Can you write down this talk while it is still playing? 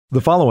The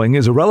following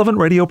is a relevant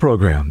radio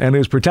program and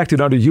is protected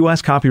under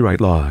U.S.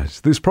 copyright laws.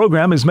 This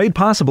program is made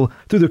possible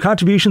through the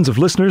contributions of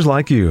listeners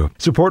like you.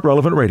 Support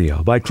Relevant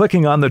Radio by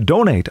clicking on the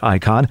donate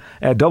icon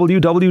at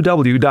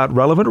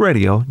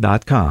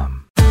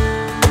www.relevantradio.com.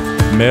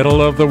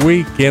 Middle of the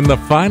week, in the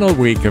final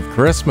week of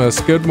Christmas.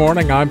 Good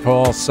morning, I'm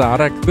Paul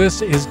Sadek.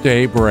 This is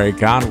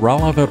Daybreak on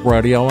Relevant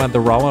Radio and the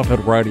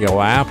Relevant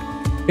Radio app.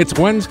 It's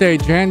Wednesday,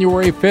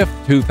 January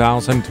 5th,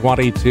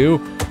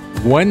 2022.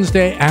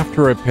 Wednesday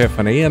after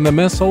Epiphany. In the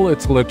Missal,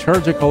 it's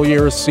liturgical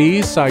year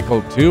C,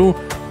 cycle 2.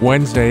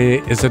 Wednesday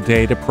is a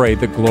day to pray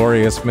the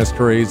glorious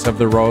mysteries of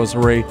the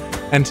Rosary.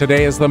 And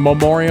today is the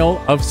memorial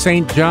of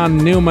St. John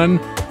Neumann,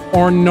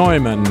 or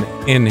Neumann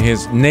in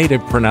his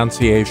native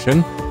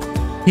pronunciation.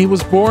 He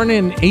was born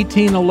in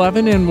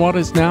 1811 in what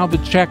is now the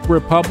Czech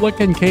Republic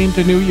and came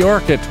to New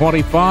York at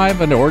 25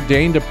 and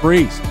ordained a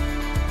priest.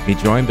 He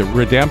joined the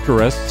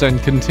Redemptorists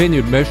and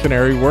continued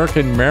missionary work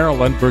in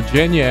Maryland,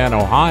 Virginia, and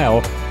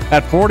Ohio.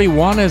 At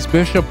 41, as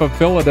Bishop of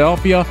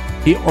Philadelphia,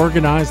 he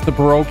organized the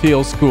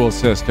parochial school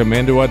system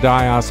into a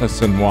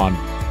diocesan one.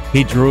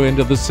 He drew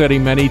into the city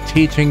many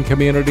teaching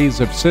communities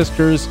of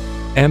sisters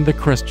and the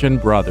Christian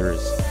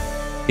Brothers.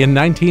 In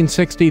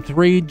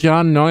 1963,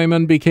 John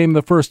Neumann became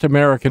the first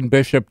American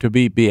bishop to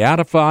be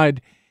beatified.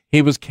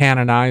 He was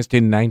canonized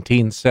in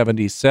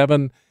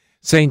 1977.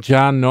 St.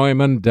 John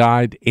Neumann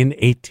died in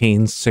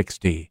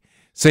 1860.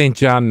 St.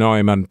 John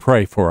Neumann,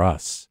 pray for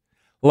us.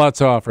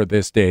 Let's offer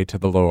this day to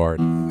the Lord.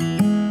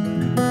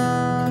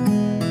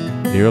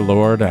 Dear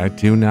Lord, I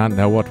do not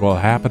know what will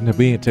happen to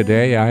me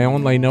today. I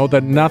only know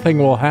that nothing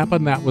will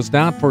happen that was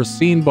not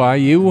foreseen by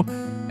you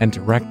and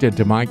directed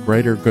to my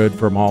greater good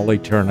from all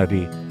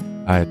eternity.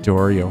 I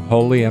adore your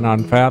holy and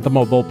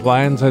unfathomable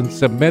plans and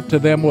submit to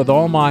them with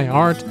all my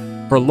heart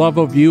for love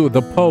of you,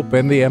 the Pope,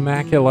 and the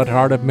Immaculate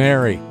Heart of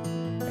Mary.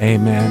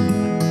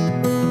 Amen.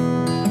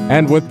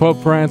 And with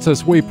Pope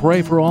Francis, we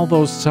pray for all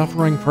those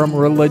suffering from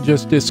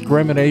religious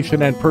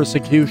discrimination and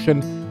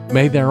persecution.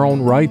 May their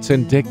own rights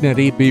and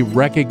dignity be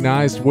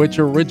recognized, which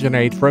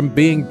originate from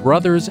being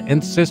brothers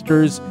and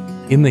sisters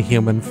in the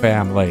human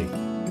family.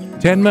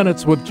 10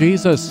 Minutes with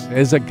Jesus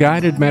is a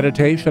guided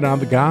meditation on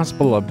the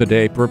gospel of the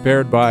day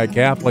prepared by a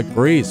Catholic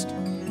priest.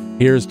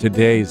 Here's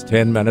today's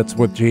 10 Minutes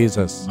with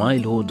Jesus. My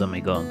Lord and my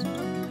God,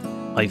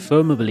 I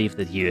firmly believe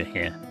that you are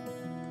here,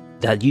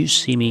 that you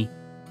see me,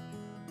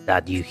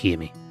 that you hear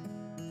me.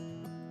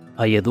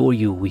 I adore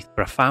you with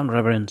profound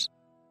reverence.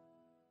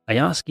 I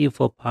ask you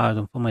for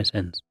pardon for my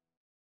sins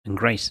and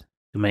grace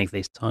to make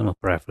this time of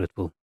prayer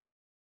fruitful.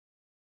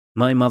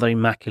 My Mother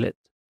Immaculate,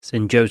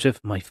 Saint Joseph,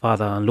 my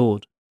Father and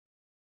Lord,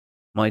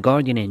 my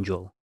guardian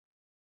angel,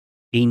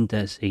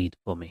 intercede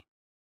for me.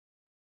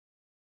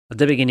 At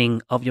the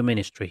beginning of your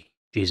ministry,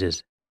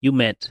 Jesus, you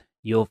met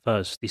your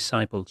first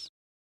disciples.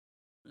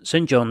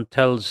 St. John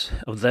tells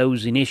of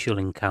those initial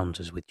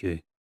encounters with you,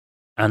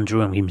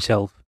 Andrew and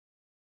himself,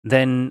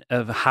 then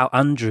of how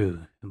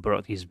Andrew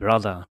brought his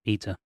brother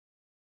Peter,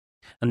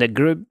 and the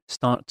group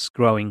starts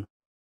growing.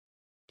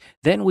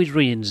 Then we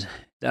read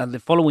that the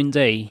following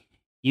day,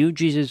 you,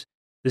 Jesus,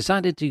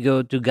 decided to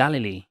go to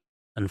Galilee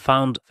and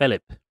found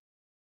Philip.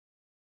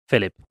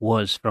 Philip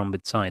was from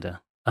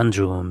Bethsaida,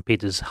 Andrew and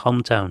Peter's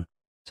hometown,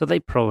 so they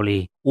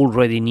probably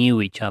already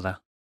knew each other.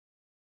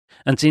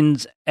 And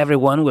since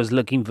everyone was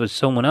looking for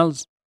someone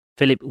else,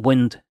 Philip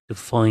went to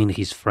find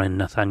his friend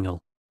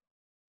Nathanael.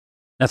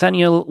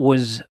 Nathanael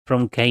was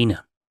from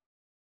Cana.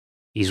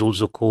 He's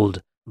also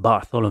called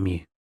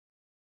Bartholomew.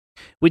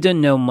 We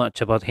don't know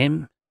much about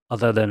him,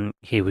 other than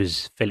he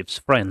was Philip's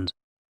friend,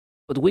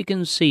 but we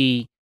can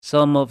see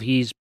some of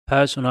his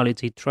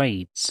personality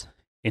traits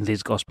in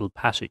this gospel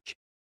passage.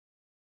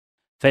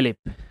 Philip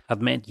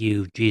had met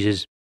you,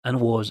 Jesus, and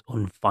was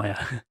on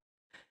fire.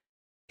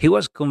 He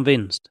was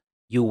convinced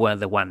you were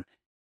the one.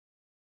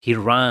 He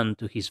ran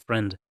to his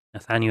friend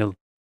Nathanael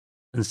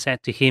and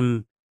said to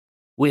him,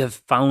 "We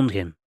have found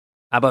him,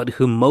 about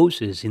whom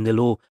Moses in the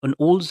law and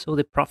also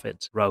the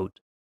prophets wrote,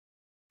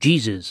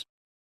 Jesus,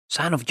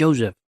 son of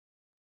Joseph,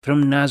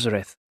 from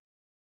Nazareth."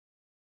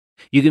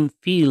 You can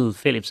feel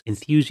Philip's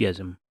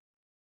enthusiasm.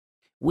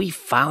 We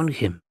found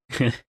him.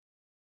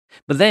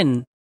 But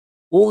then,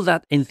 all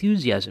that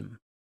enthusiasm,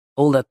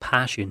 all that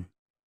passion,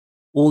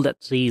 all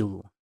that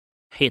zeal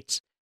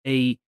hits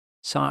a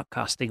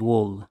sarcastic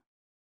wall.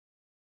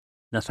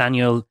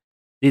 Nathanael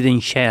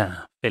didn't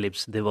share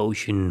Philip's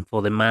devotion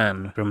for the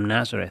man from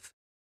Nazareth.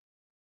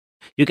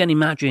 You can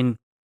imagine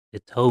the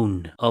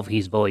tone of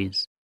his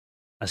voice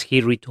as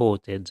he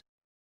retorted,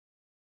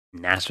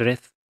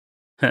 "Nazareth?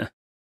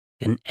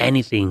 Can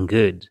anything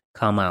good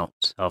come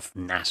out of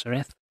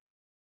Nazareth?"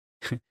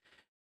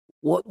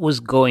 What was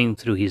going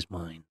through his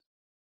mind?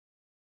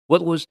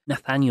 What was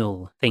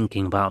Nathanael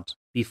thinking about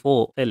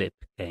before Philip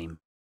came?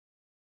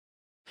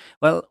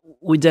 Well,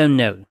 we don't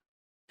know.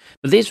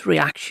 But this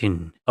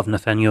reaction of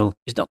Nathanael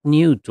is not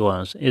new to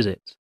us, is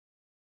it?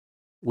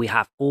 We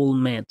have all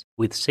met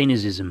with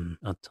cynicism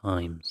at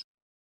times,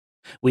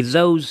 with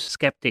those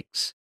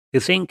skeptics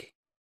who think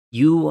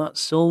you are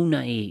so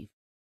naive,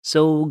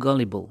 so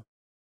gullible,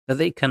 that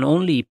they can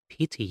only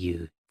pity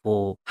you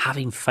for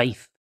having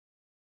faith,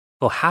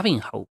 for having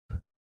hope.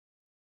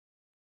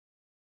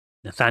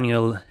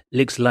 Nathaniel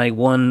looks like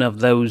one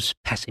of those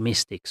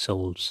pessimistic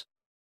souls,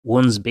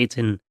 once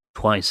bitten,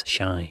 twice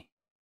shy.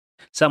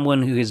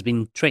 Someone who has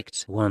been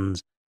tricked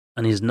once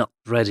and is not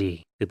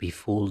ready to be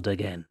fooled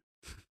again.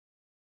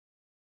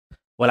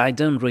 Well, I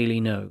don't really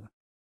know,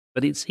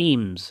 but it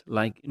seems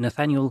like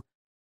Nathaniel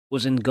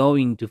wasn't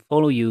going to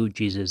follow you,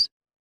 Jesus,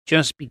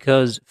 just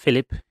because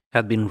Philip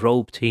had been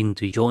roped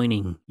into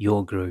joining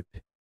your group.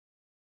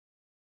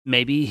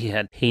 Maybe he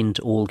had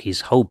pinned all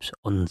his hopes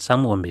on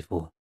someone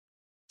before,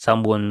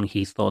 someone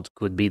he thought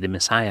could be the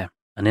Messiah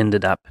and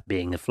ended up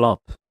being a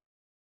flop.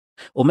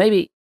 Or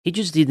maybe he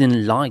just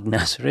didn't like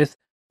Nazareth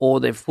or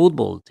their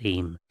football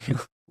team.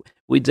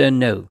 We don't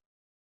know.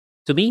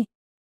 To me,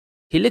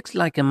 he looks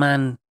like a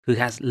man who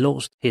has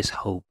lost his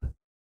hope.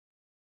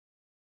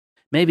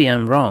 Maybe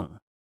I'm wrong,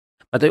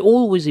 but I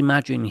always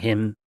imagine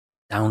him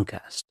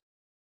downcast,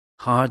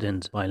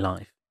 hardened by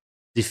life,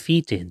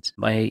 defeated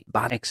by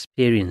bad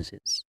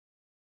experiences.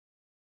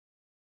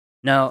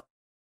 Now,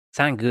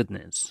 thank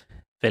goodness,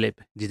 Philip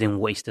didn't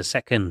waste a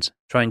second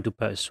trying to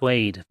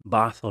persuade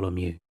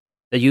Bartholomew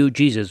that you,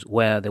 Jesus,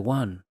 were the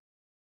one.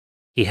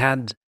 He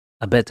had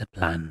a better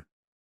plan.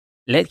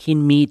 Let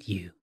him meet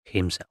you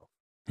himself.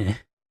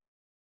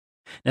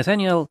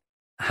 Nathaniel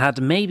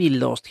had maybe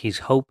lost his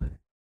hope,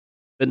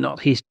 but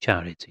not his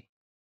charity.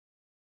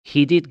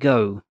 He did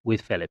go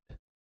with Philip,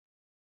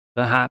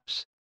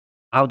 perhaps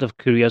out of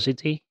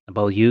curiosity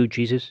about you,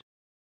 Jesus,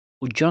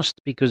 or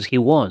just because he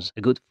was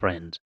a good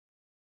friend.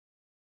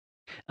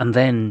 And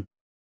then,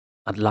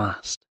 at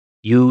last,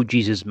 you,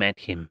 Jesus,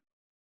 met him.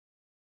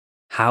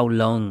 How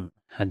long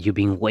had you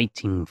been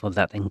waiting for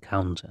that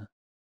encounter?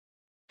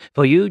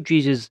 For you,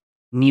 Jesus,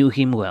 knew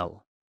him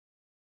well.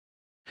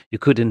 You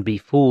couldn't be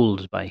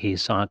fooled by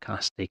his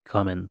sarcastic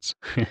comments.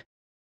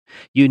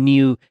 You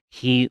knew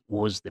he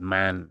was the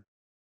man,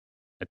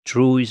 a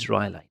true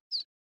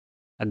Israelite,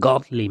 a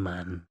godly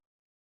man,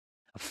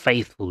 a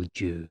faithful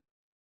Jew.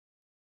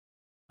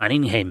 And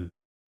in him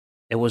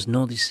there was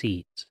no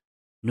deceit,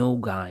 no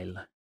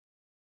guile.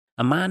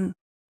 A man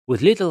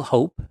with little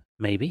hope,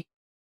 maybe,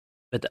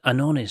 but an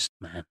honest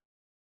man.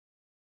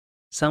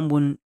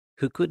 Someone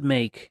who could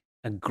make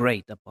a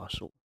great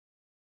apostle.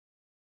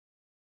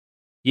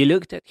 You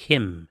looked at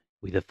him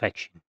with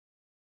affection,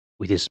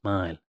 with a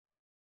smile.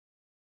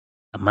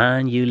 A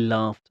man you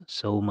loved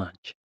so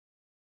much.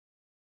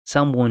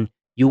 Someone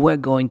you were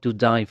going to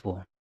die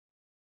for,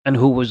 and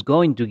who was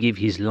going to give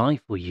his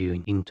life for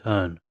you in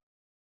turn.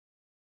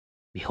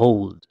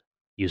 Behold,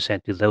 you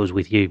said to those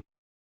with you,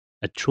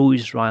 a true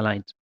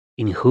Israelite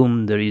in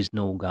whom there is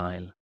no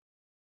guile.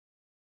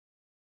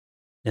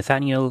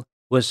 Nathaniel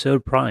was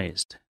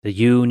surprised that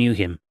you knew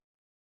him,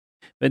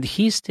 but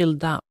he still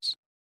doubts,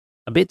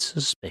 a bit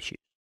suspicious.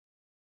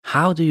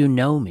 How do you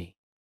know me?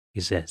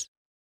 He says.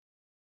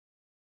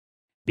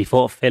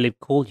 Before Philip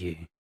called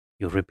you,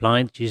 you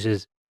replied,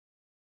 Jesus,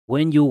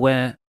 when you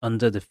were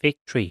under the fig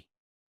tree,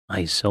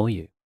 I saw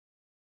you.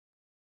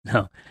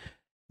 Now,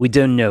 we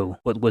don't know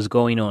what was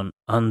going on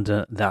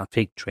under that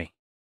fig tree.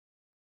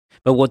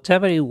 But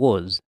whatever it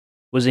was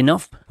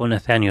enough for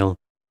Nathaniel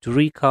to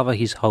recover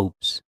his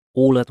hopes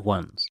all at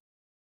once.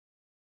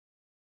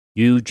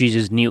 You,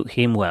 Jesus, knew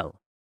him well.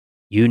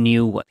 You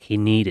knew what he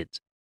needed.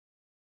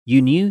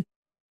 You knew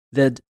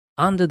that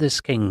under the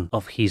skin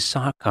of his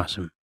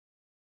sarcasm,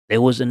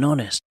 there was an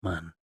honest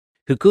man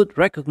who could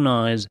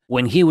recognize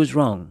when he was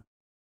wrong.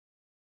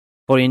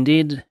 For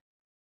indeed,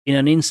 in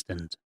an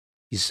instant,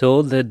 he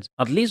saw that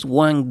at least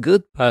one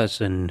good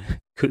person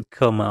could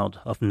come out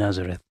of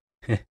Nazareth.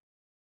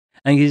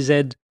 And he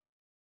said,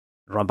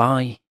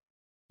 Rabbi,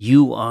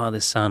 you are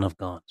the Son of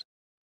God.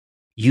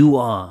 You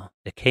are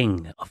the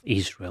King of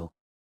Israel.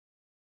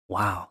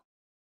 Wow.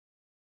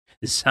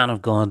 The Son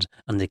of God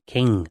and the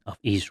King of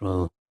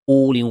Israel,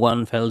 all in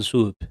one fell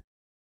swoop.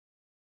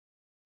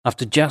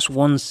 After just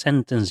one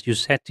sentence, you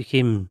said to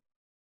him,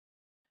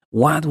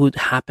 what would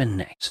happen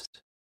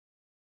next?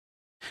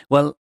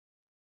 Well,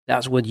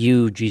 that's what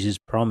you, Jesus,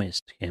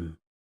 promised him.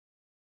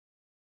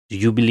 Do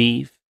you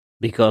believe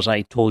because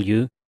I told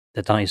you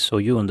that I saw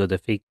you under the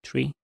fig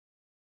tree?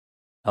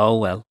 Oh,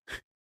 well,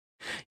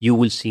 you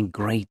will see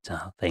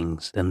greater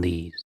things than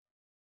these.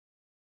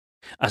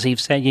 As if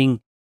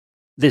saying,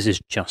 this is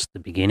just the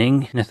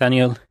beginning,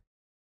 Nathaniel.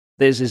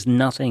 This is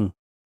nothing.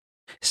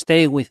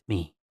 Stay with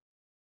me,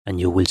 and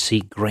you will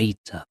see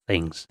greater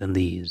things than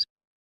these.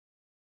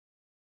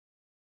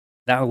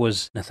 That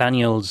was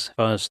Nathaniel's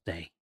first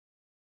day.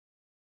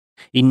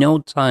 In no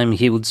time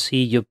he would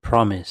see your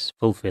promise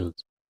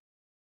fulfilled.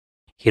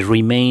 He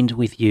remained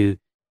with you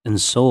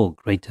and saw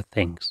greater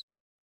things.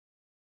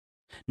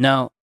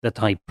 Now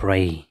that I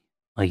pray,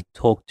 I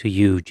talk to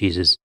you,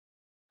 Jesus,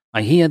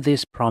 I hear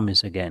this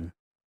promise again.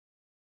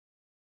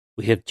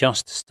 We have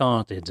just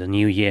started a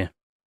new year.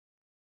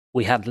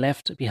 We had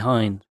left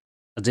behind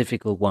a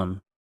difficult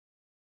one.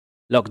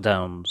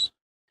 Lockdowns.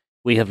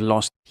 We have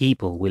lost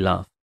people we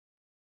love.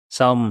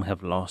 Some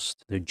have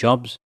lost their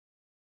jobs.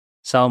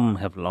 Some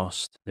have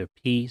lost their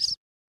peace,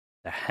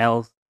 their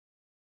health,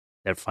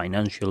 their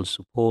financial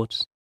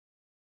supports,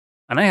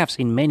 and I have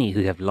seen many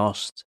who have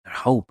lost their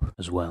hope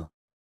as well.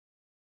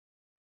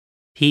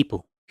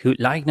 People who,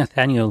 like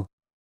Nathaniel,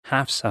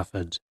 have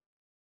suffered,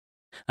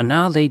 and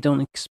now they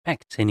don't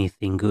expect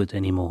anything good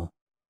anymore.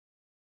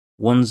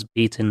 Once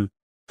beaten,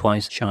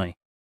 twice shy.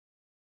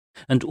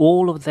 And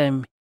all of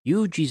them,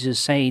 you, Jesus,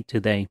 say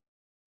today,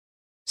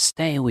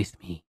 stay with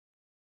me,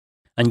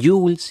 and you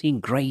will see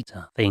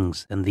greater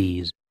things than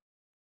these.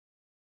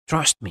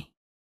 Trust me,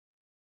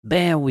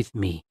 bear with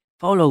me,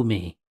 follow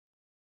me,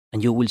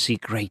 and you will see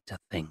greater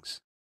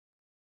things.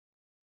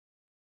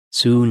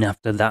 Soon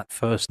after that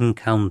first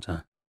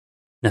encounter,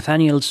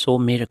 Nathanael saw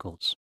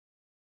miracles.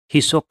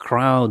 He saw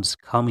crowds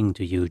coming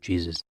to you,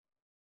 Jesus.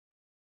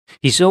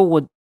 He saw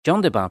what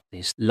John the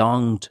Baptist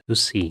longed to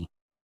see: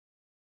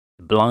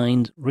 the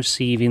blind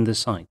receiving the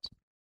sight,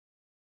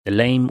 the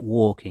lame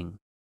walking,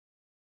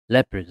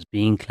 lepers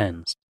being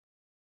cleansed,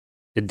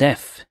 the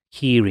deaf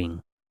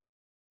hearing,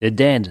 the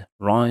dead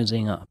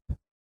rising up,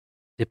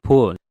 the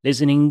poor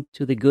listening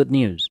to the good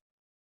news.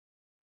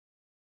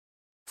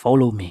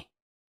 Follow me,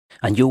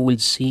 and you will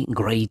see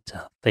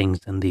greater things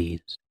than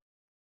these.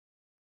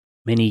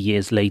 Many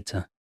years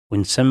later,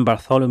 when St.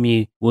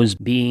 Bartholomew was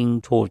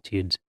being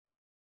tortured,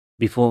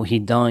 before he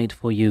died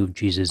for you,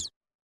 Jesus,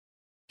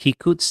 he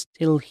could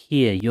still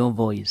hear your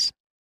voice.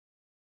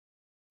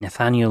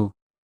 Nathanael,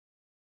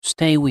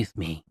 stay with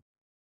me,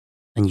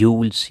 and you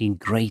will see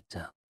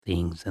greater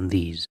things than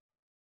these.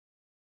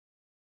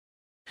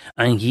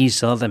 And he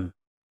saw them.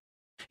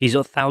 He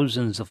saw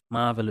thousands of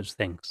marvelous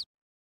things.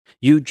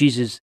 You,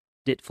 Jesus,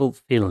 did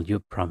fulfill your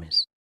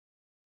promise.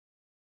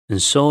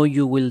 And so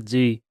you will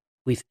do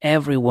with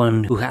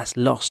everyone who has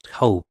lost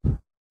hope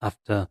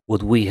after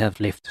what we have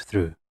lived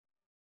through.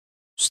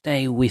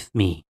 Stay with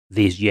me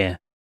this year,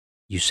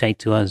 you say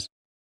to us,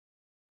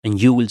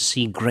 and you will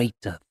see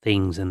greater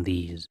things than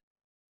these.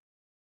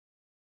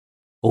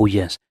 Oh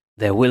yes,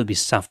 there will be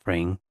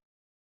suffering.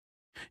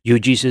 You,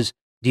 Jesus,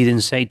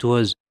 didn't say to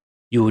us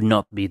you would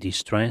not be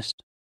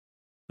distressed,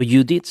 but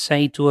you did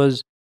say to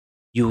us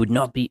you would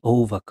not be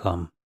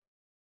overcome.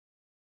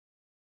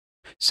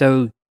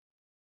 So,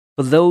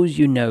 for those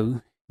you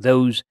know,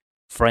 those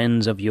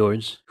friends of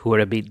yours who are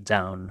a bit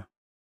down,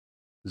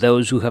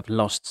 those who have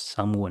lost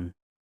someone,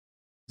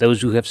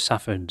 those who have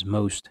suffered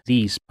most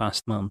these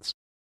past months,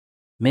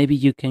 maybe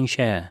you can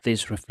share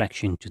this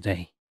reflection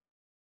today.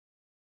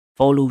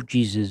 Follow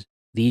Jesus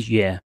this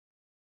year,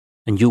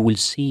 and you will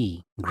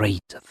see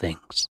greater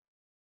things.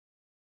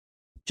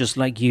 Just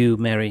like you,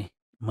 Mary,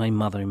 my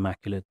Mother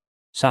Immaculate,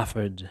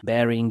 suffered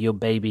bearing your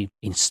baby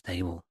in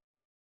stable.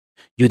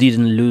 You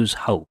didn't lose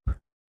hope.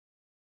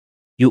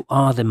 You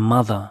are the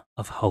mother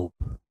of hope.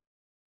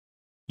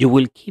 You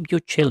will keep your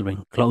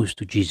children close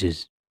to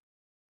Jesus,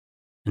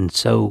 and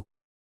so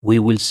we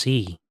will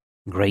see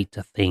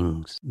greater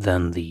things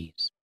than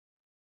these.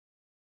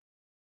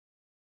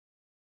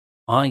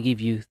 I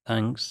give you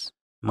thanks,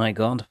 my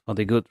God, for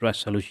the good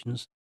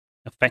resolutions,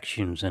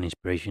 affections, and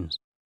inspirations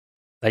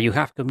that you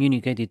have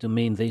communicated to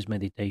me in this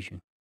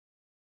meditation.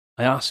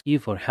 I ask you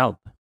for help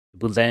to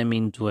put them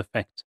into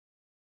effect.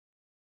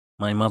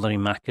 My Mother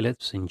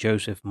Immaculate, Saint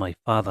Joseph, my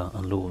Father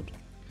and Lord,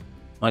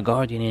 my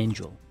guardian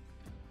angel,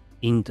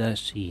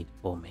 intercede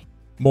for me.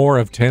 More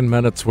of 10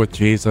 Minutes with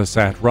Jesus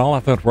at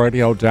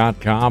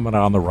relevantradio.com and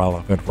on the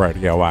Relevant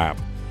Radio app.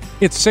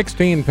 It's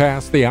 16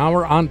 past the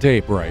hour on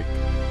Daybreak.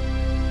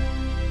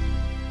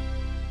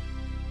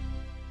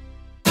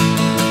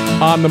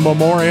 On the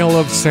memorial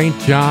of St.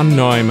 John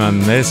Neumann,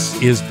 this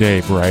is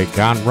Daybreak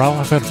on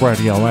Relevant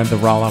Radio and the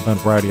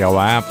Relevant Radio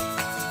app.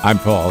 I'm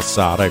Paul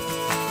Sadek.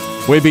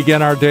 We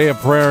begin our day of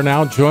prayer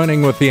now,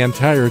 joining with the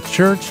entire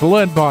church,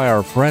 led by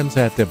our friends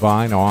at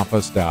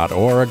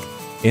divineoffice.org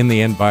in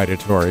the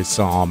invitatory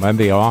psalm and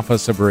the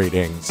office of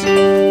readings.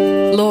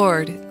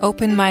 Lord,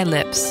 open my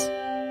lips,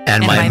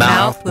 and my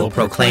mouth will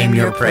proclaim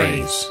your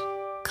praise.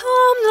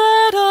 Come,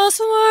 let us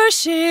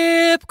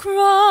worship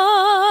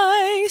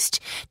Christ,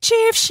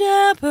 chief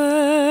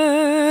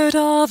shepherd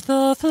of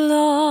the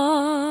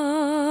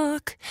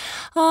flock.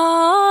 Alleluia.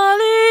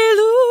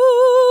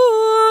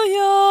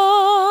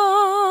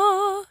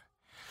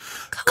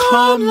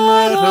 Come,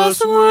 let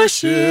us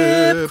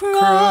worship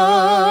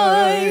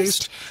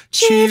Christ,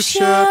 chief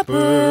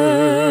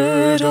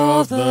shepherd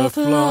of the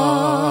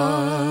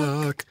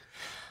flock.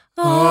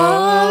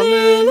 Alleluia.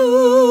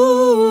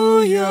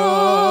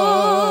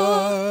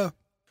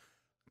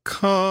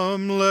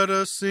 Come, let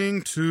us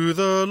sing to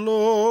the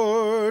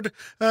Lord,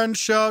 and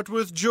shout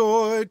with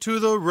joy to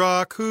the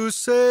rock who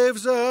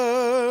saves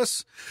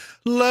us.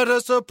 Let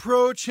us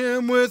approach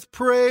him with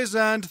praise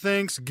and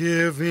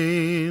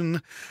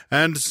thanksgiving,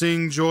 and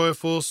sing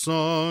joyful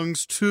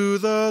songs to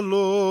the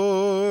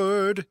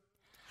Lord.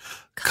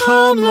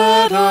 Come,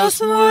 let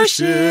us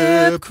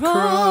worship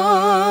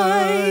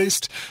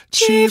Christ,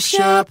 chief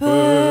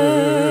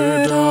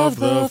shepherd of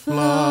the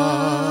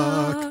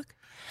flock.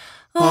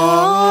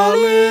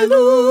 Alleluia.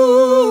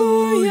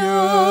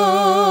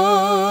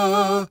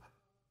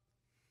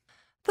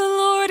 The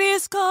Lord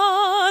is God.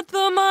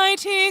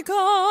 my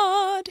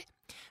God,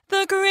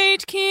 the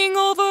great King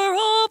over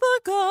all the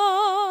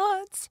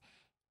gods.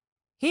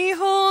 He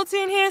holds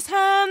in his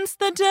hands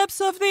the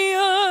depths of the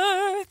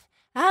earth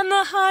and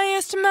the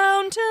highest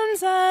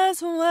mountains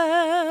as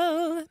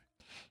well.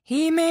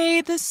 He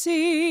made the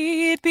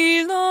sea, it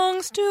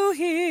belongs to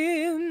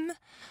him.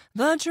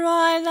 The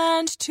dry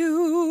land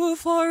too,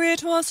 for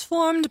it was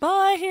formed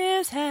by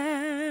his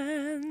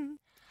hand.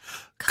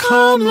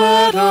 Come,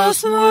 let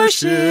us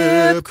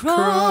worship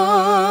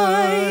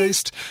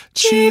Christ,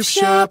 chief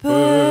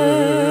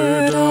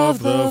shepherd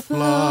of the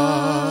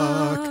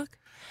flock.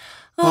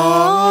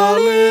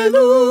 Alleluia.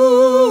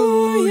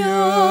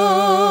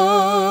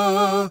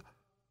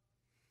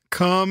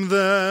 Come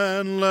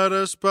then, let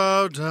us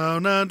bow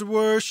down and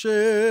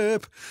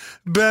worship,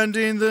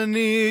 bending the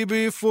knee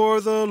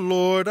before the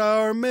Lord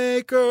our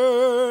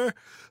Maker.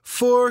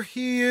 For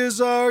he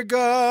is our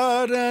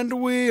God,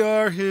 and we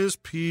are his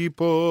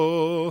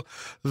people,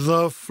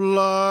 the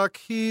flock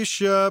he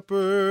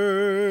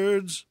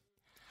shepherds.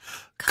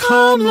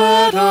 Come,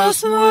 let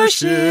us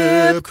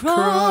worship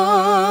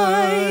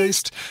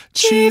Christ,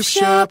 chief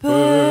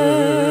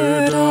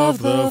shepherd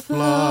of the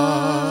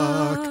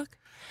flock.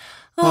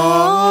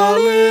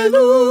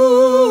 Alleluia.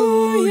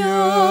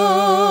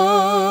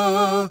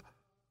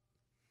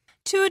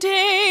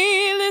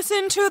 Today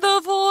listen to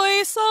the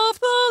voice of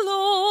the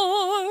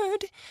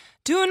Lord.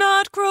 Do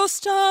not grow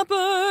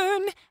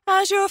stubborn,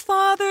 as your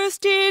fathers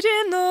did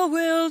in the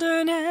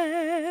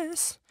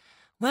wilderness.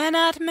 When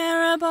at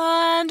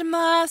Meribah and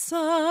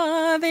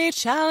Massah they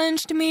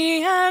challenged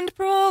me and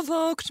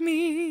provoked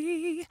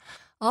me,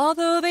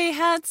 although they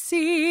had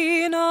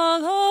seen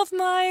all of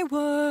my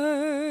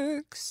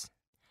works.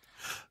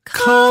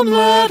 Come,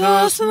 let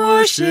us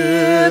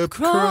worship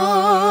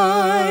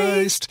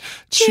Christ,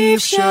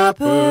 chief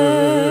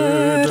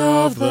shepherd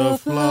of the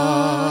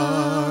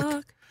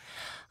flock.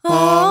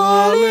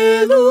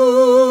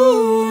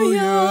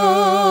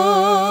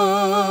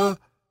 Alleluia.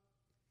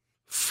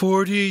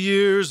 40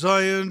 years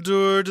I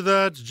endured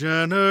that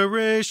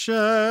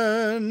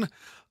generation.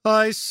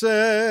 I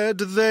said,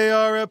 they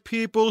are a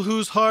people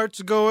whose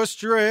hearts go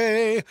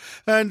astray,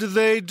 and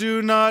they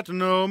do not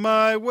know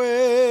my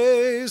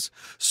ways.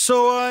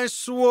 So I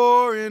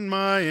swore in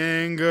my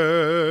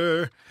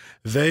anger,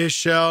 they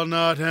shall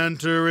not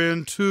enter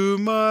into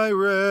my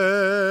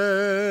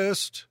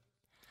rest.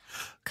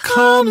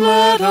 Come,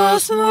 let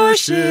us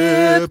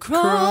worship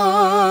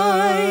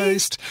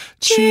Christ,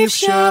 chief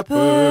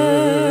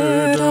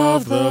shepherd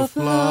of the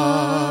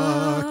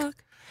flock.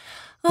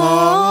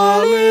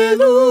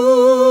 Alleluia.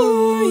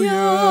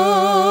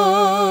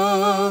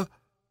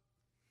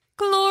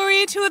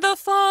 Glory to the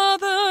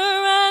Father,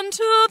 and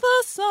to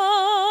the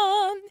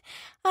Son,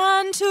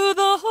 and to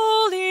the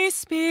Holy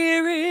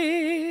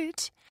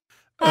Spirit,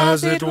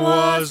 As it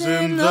was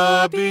in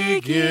the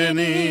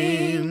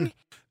beginning,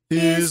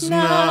 is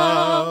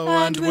now,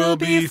 and will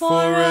be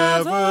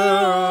forever.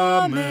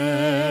 Amen.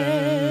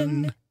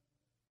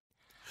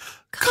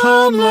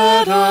 Come,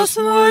 let us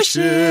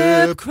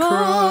worship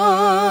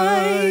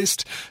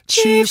Christ,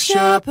 chief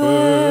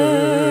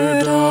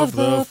shepherd of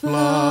the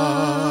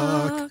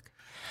flock.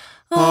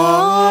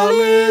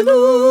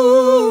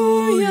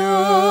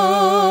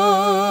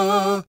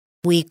 Alleluia.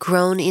 We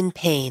groan in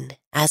pain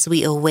as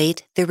we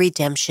await the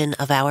redemption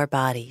of our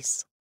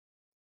bodies.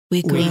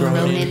 We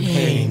groan in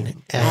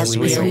pain as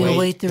we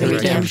await the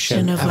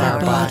redemption of our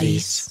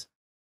bodies.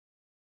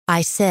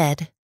 I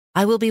said,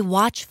 I will be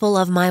watchful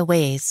of my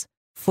ways,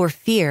 for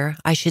fear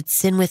I should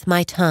sin with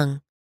my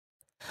tongue.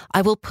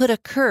 I will put a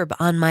curb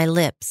on my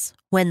lips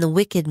when the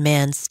wicked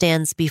man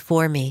stands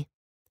before me.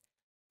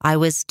 I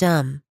was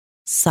dumb,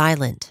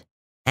 silent,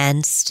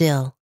 and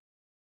still.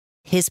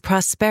 His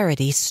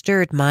prosperity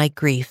stirred my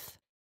grief.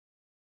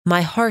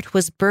 My heart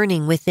was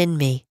burning within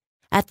me.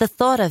 At the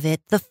thought of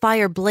it, the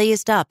fire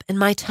blazed up, and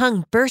my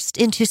tongue burst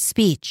into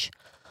speech.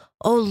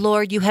 O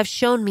Lord, you have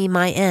shown me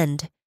my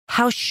end.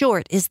 How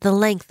short is the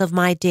length of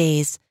my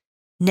days.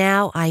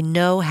 Now I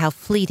know how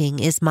fleeting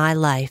is my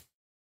life.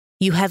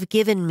 You have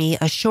given me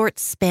a short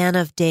span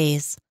of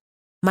days.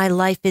 My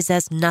life is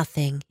as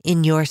nothing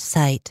in your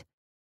sight.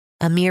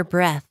 A mere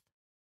breath,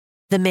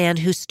 the man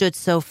who stood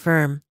so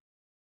firm.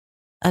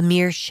 A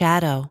mere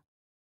shadow,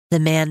 the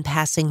man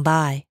passing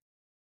by.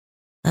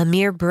 A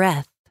mere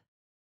breath,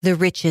 the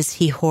riches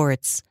he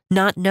hoards,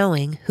 not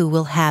knowing who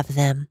will have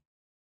them.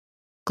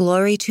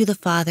 Glory to the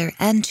Father,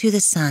 and to the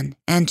Son,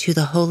 and to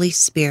the Holy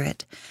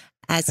Spirit,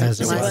 as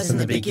it was in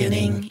the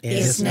beginning,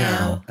 is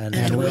now,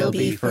 and will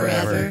be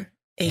forever.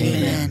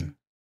 Amen.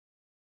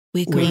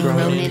 We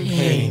groan in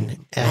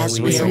pain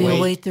as we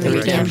await the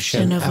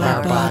redemption of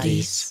our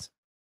bodies.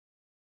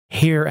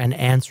 Hear and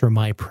answer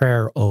my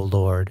prayer, O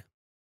Lord.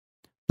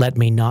 Let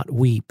me not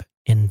weep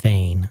in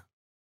vain.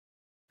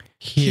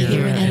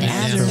 Hear and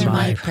answer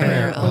my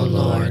prayer, O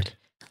Lord.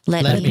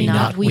 Let me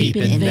not weep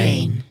in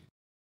vain.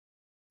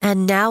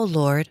 And now,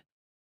 Lord,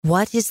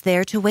 what is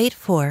there to wait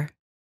for?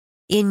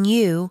 In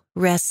you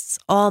rests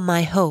all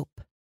my hope.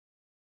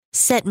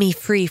 Set me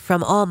free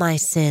from all my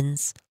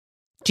sins.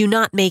 Do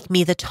not make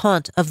me the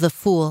taunt of the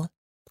fool.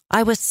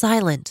 I was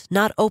silent,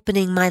 not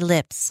opening my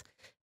lips,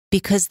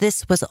 because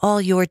this was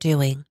all your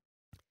doing.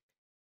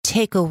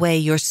 Take away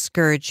your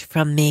scourge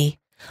from me.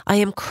 I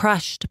am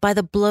crushed by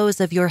the blows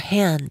of your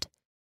hand.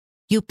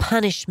 You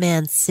punish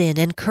man's sin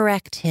and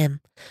correct him.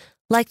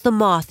 Like the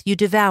moth, you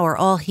devour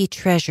all he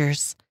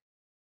treasures.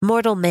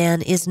 Mortal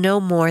man is no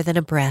more than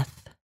a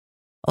breath.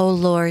 O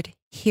Lord,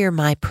 hear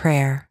my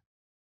prayer.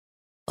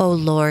 O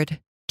Lord,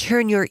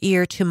 turn your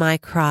ear to my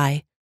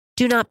cry.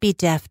 Do not be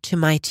deaf to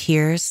my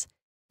tears.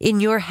 In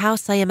your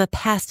house I am a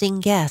passing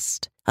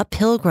guest, a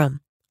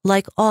pilgrim,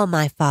 like all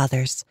my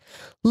fathers.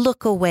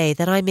 Look away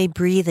that I may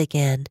breathe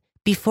again,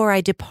 before I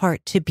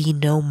depart to be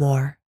no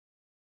more.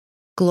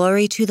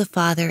 Glory to the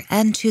Father,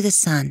 and to the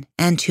Son,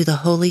 and to the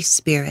Holy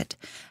Spirit,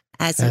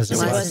 as it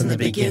was in the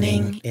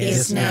beginning,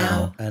 is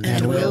now,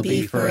 and will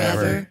be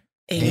forever.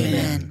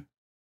 Amen.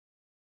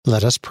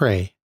 Let us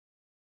pray.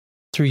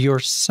 Through your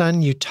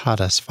Son you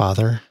taught us,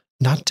 Father,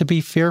 not to be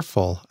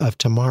fearful of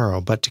tomorrow,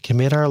 but to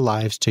commit our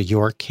lives to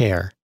your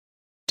care.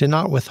 Do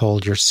not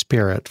withhold your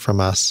Spirit from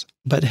us,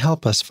 but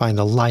help us find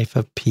a life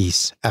of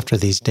peace after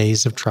these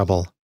days of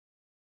trouble.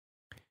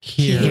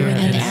 Hear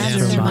and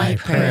answer my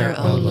prayer,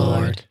 O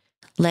Lord.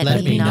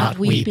 Let me not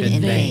weep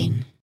in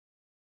vain.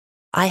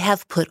 I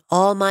have put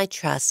all my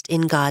trust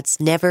in God's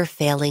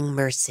never-failing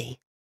mercy.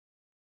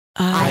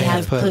 I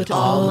have put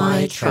all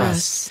my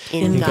trust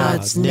in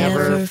God's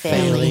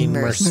never-failing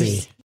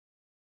mercy.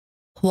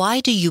 Why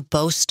do you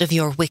boast of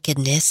your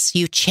wickedness,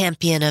 you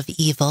champion of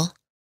evil,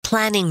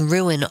 planning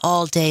ruin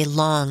all day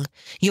long,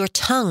 your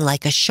tongue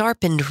like a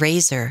sharpened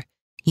razor,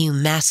 you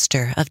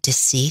master of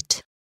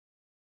deceit?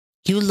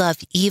 You love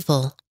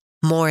evil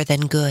more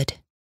than good,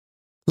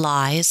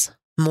 lies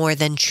more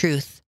than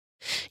truth.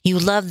 You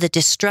love the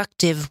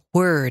destructive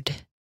word,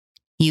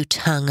 you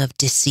tongue of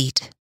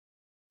deceit.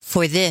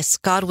 For this,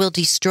 God will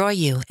destroy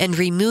you and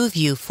remove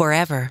you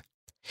forever.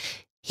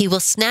 He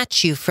will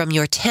snatch you from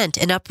your tent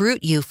and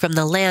uproot you from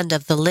the land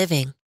of the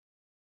living.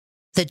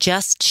 The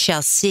just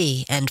shall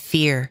see and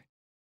fear.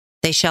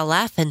 They shall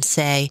laugh and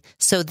say,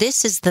 "So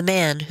this is the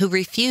man who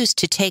refused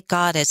to take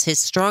God as his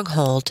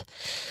stronghold,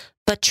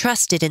 but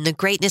trusted in the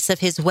greatness of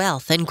his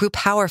wealth and grew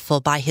powerful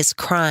by his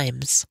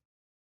crimes."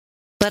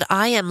 But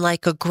I am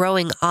like a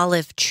growing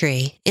olive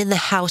tree in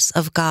the house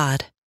of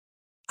God.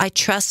 I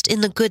trust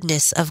in the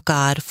goodness of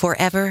God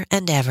forever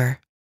and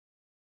ever.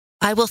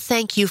 I will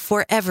thank you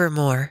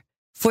forevermore,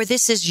 for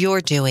this is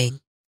your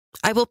doing.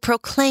 I will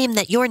proclaim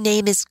that your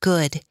name is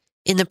good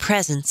in the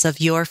presence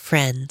of your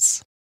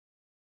friends.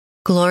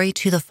 Glory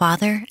to the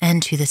Father,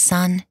 and to the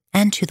Son,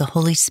 and to the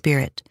Holy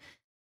Spirit,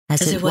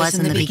 as it was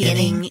in the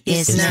beginning,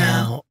 is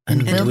now,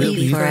 and will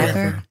be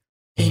forever.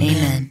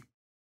 Amen.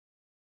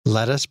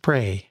 Let us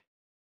pray.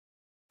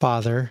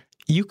 Father,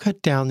 you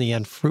cut down the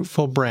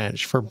unfruitful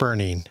branch for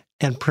burning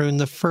and prune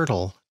the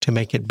fertile to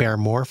make it bear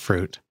more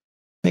fruit.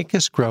 Make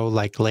us grow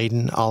like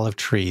laden olive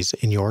trees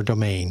in your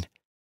domain,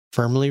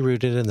 firmly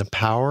rooted in the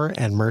power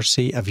and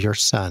mercy of your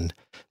Son,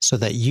 so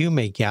that you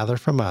may gather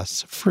from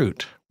us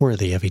fruit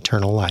worthy of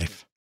eternal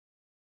life.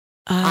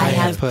 I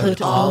have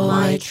put all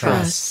my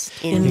trust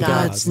in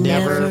God's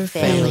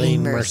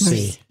never-failing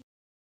mercy.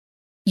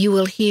 You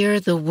will hear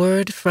the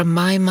word from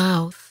my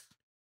mouth.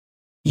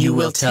 You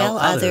will tell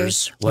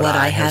others what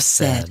I have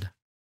said.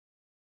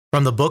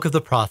 From the book of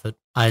the prophet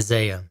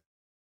Isaiah.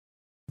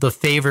 The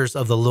favors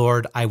of the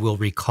Lord I will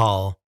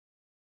recall,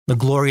 the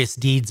glorious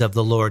deeds of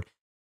the Lord,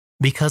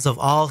 because of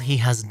all he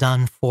has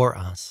done for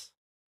us.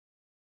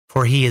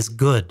 For he is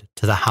good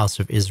to the house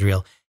of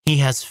Israel. He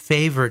has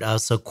favored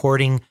us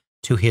according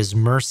to his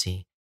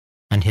mercy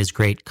and his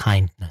great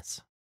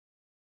kindness.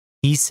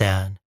 He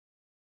said,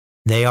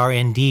 "They are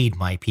indeed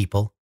my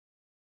people,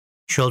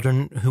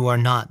 children who are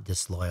not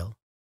disloyal."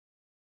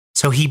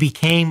 So he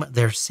became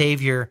their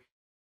Savior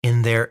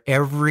in their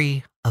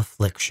every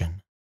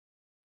affliction.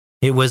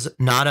 It was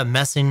not a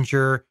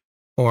messenger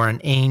or an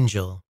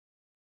angel,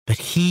 but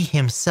he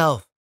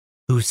himself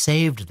who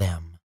saved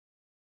them.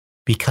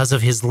 Because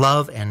of his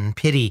love and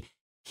pity,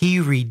 he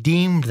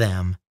redeemed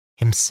them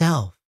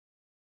himself,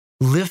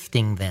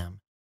 lifting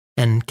them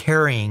and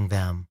carrying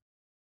them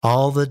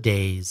all the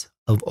days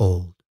of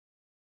old.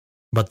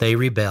 But they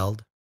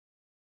rebelled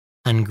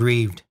and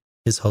grieved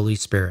his Holy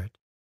Spirit.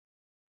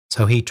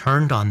 So he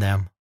turned on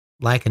them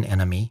like an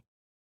enemy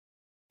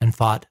and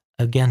fought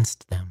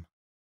against them.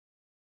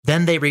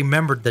 Then they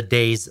remembered the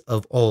days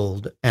of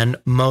old and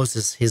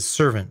Moses his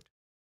servant.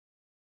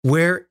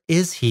 Where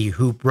is he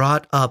who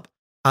brought up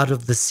out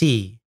of the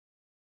sea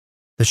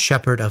the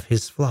shepherd of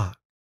his flock?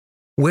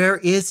 Where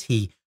is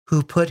he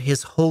who put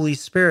his Holy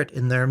Spirit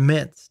in their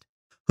midst,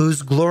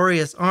 whose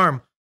glorious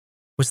arm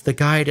was the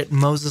guide at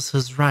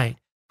Moses' right,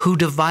 who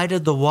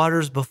divided the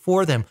waters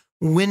before them,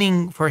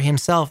 winning for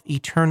himself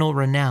eternal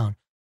renown,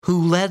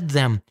 who led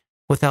them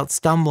without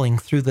stumbling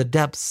through the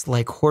depths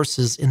like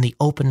horses in the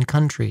open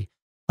country,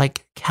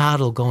 like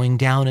cattle going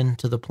down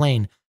into the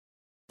plain,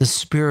 the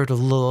Spirit of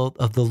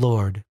the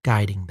Lord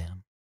guiding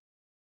them.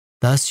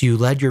 Thus you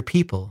led your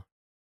people,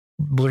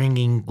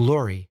 bringing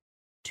glory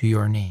to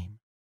your name.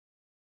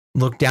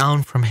 look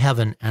down from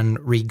heaven and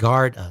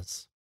regard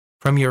us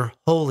from your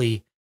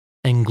holy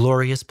and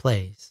glorious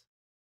place.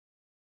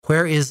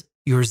 Where is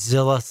your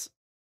zealous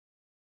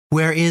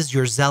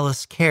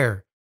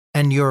care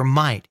and your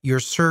might, your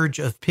surge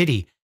of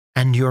pity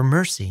and your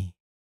mercy?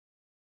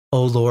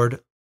 O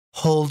Lord,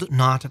 hold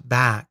not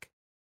back,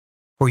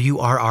 for you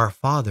are our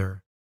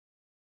Father.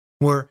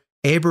 Were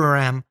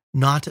Abraham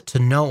not to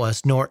know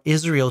us, nor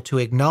Israel to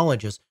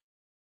acknowledge us,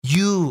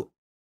 you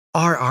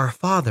are our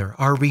Father,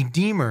 our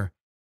Redeemer.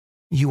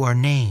 You are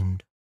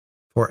named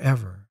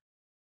forever.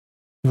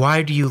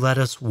 Why do you let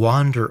us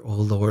wander, O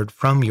Lord,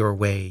 from your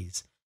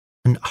ways,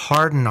 and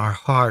harden our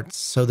hearts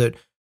so that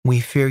we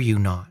fear you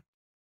not?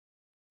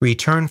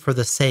 Return for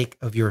the sake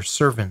of your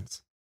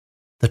servants,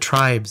 the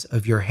tribes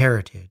of your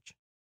heritage.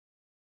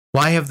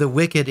 Why have the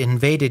wicked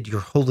invaded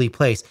your holy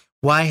place?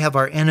 Why have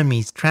our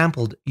enemies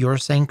trampled your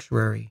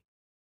sanctuary?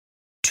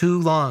 Too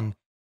long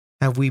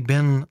have we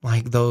been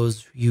like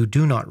those you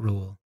do not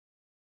rule,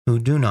 who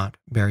do not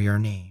bear your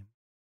name.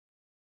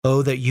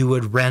 Oh, that you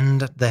would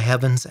rend the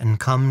heavens and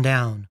come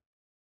down,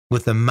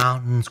 with the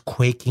mountains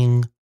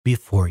quaking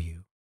before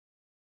you.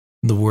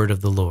 The word of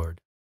the Lord.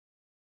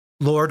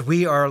 Lord,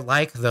 we are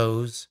like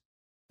those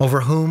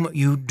over whom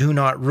you do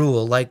not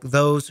rule, like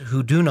those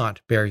who do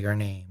not bear your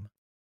name.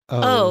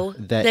 Oh,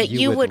 that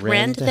you would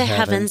rend the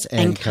heavens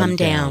and come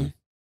down.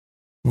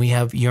 We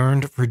have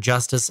yearned for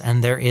justice,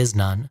 and there is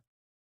none,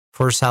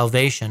 for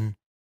salvation,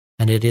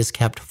 and it is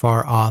kept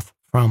far off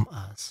from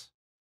us.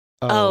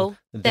 Oh,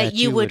 that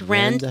you would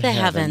rend the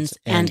heavens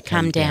and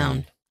come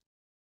down.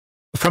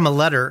 From a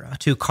letter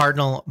to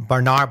Cardinal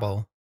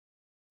Barnabo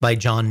by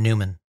John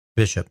Neumann,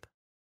 Bishop.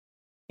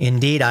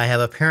 Indeed, I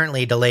have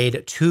apparently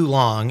delayed too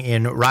long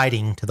in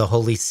writing to the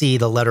Holy See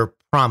the letter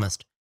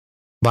promised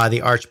by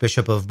the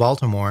Archbishop of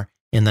Baltimore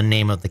in the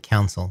name of the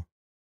Council.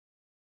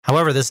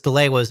 However, this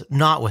delay was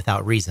not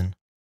without reason,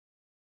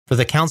 for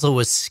the Council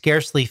was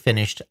scarcely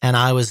finished, and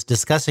I was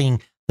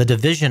discussing the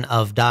division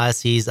of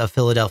Diocese of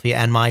Philadelphia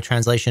and my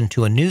translation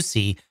to a new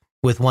see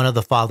with one of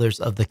the fathers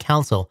of the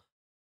Council,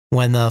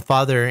 when the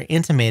father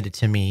intimated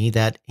to me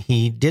that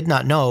he did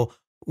not know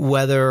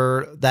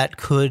whether that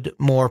could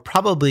more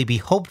probably be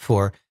hoped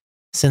for,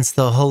 since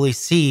the Holy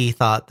See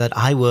thought that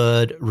I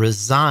would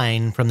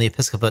resign from the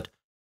episcopate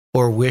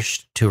or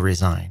wished to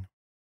resign.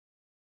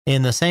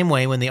 In the same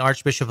way, when the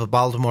Archbishop of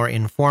Baltimore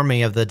informed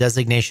me of the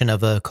designation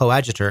of a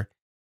coadjutor,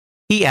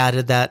 he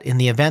added that in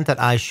the event that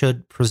I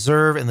should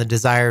persevere in the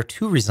desire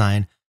to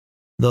resign,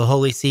 the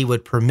Holy See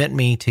would permit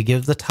me to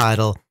give the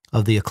title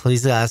of the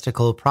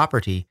ecclesiastical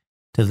property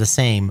to the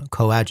same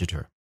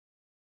coadjutor.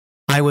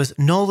 I was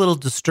no little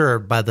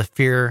disturbed by the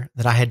fear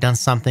that I had done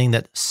something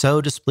that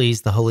so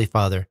displeased the Holy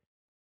Father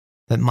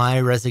that my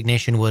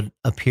resignation would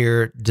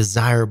appear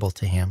desirable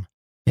to him.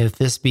 If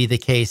this be the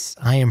case,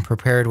 I am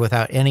prepared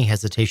without any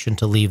hesitation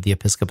to leave the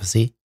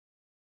episcopacy.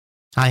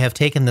 I have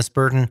taken this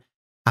burden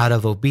out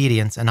of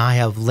obedience, and I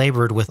have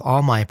labored with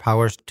all my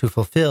powers to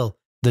fulfill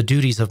the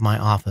duties of my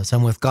office,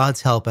 and with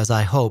God's help, as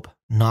I hope,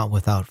 not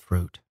without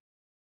fruit.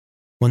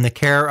 When the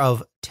care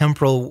of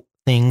temporal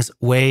things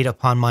weighed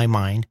upon my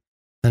mind,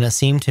 then it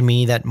seemed to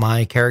me that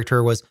my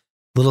character was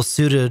little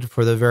suited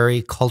for the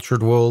very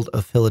cultured world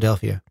of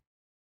Philadelphia.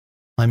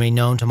 I made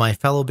known to my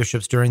fellow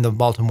bishops during the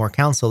Baltimore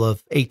Council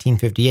of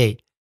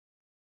 1858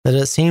 that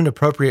it seemed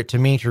appropriate to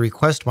me to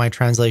request my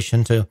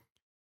translation to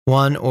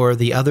one or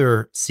the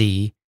other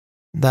see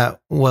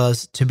that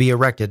was to be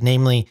erected,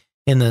 namely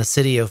in the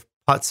city of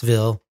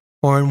Pottsville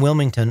or in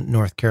Wilmington,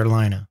 North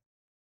Carolina.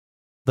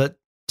 But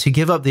to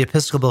give up the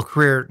episcopal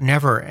career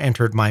never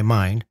entered my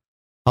mind,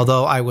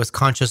 although I was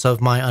conscious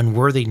of my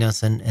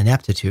unworthiness and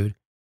ineptitude,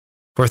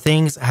 for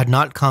things had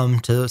not come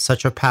to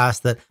such a pass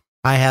that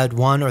I had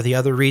one or the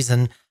other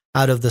reason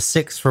out of the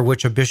 6 for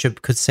which a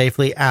bishop could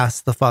safely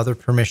ask the father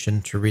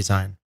permission to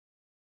resign.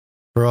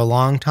 For a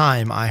long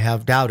time I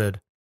have doubted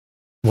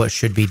what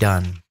should be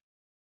done.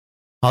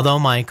 Although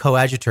my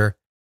coadjutor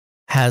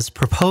has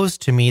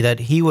proposed to me that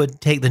he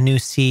would take the new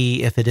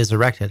see if it is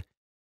erected,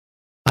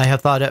 I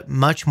have thought it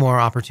much more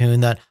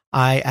opportune that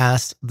I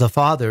asked the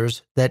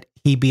fathers that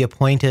he be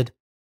appointed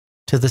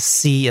to the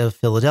see of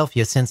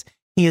Philadelphia, since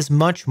he is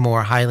much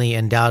more highly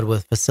endowed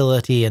with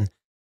facility and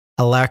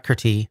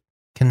alacrity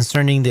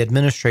concerning the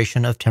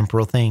administration of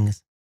temporal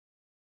things.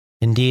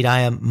 Indeed,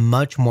 I am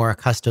much more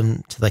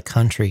accustomed to the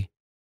country,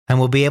 and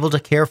will be able to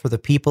care for the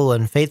people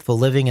and faithful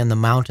living in the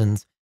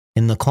mountains,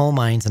 in the coal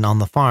mines, and on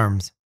the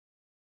farms,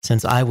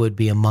 since I would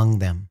be among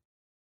them.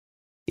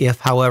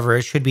 If, however,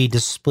 it should be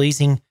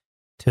displeasing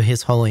to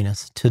His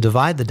Holiness to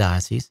divide the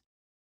diocese,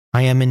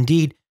 I am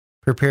indeed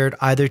prepared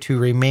either to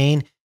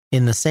remain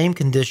in the same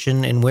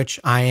condition in which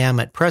I am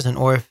at present,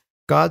 or if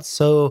God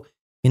so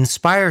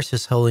inspires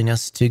His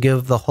Holiness to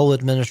give the whole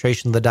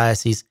administration of the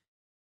diocese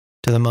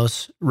to the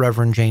Most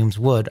Reverend James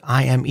Wood,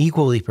 I am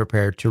equally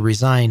prepared to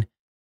resign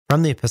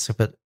from the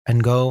episcopate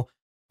and go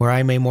where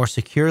I may more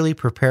securely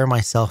prepare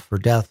myself for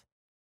death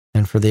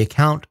and for the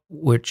account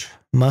which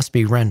must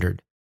be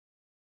rendered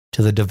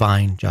to the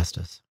divine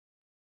justice.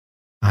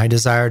 I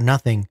desire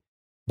nothing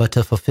but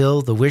to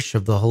fulfill the wish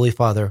of the Holy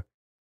Father,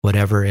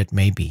 whatever it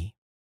may be.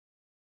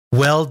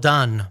 Well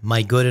done,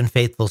 my good and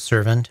faithful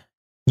servant.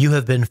 You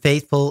have been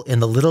faithful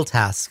in the little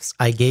tasks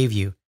I gave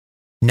you.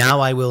 Now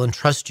I will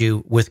entrust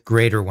you with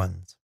greater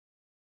ones.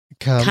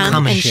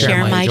 Come and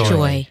share my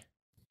joy.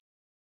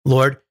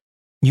 Lord,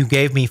 you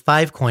gave me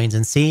 5 coins,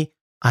 and see,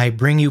 I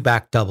bring you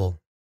back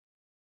double.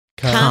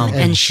 Come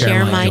and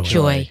share my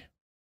joy.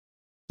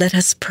 Let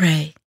us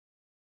pray.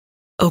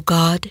 O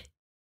God,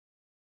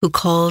 who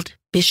called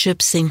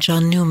Bishop St.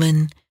 John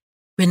Neumann,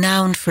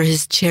 renowned for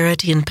his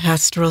charity and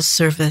pastoral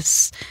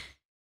service,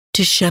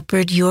 to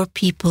shepherd your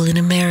people in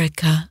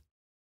America,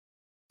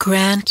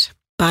 grant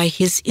by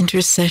his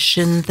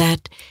intercession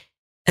that,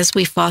 as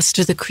we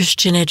foster the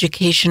Christian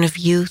education of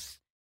youth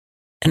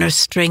and are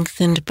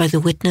strengthened by the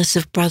witness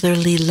of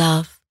brotherly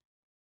love,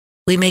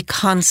 we may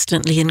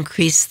constantly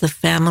increase the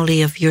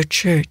family of your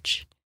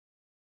church.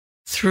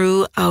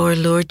 Through our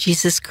Lord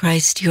Jesus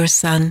Christ, your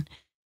Son,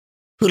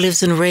 who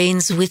lives and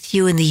reigns with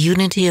you in the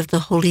unity of the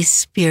Holy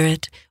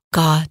Spirit,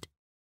 God,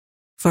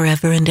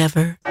 forever and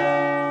ever.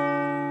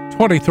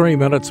 23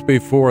 minutes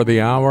before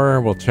the hour,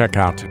 we'll check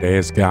out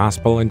today's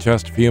gospel in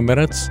just a few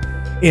minutes.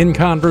 In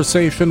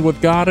Conversation with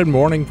God and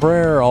Morning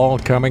Prayer, all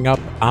coming up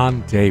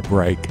on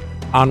Daybreak,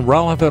 on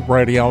Relevant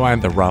Radio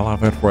and the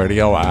Relevant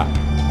Radio app.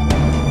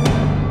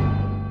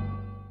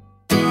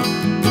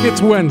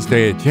 It's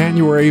Wednesday,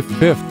 January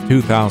 5th,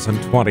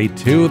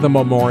 2022, the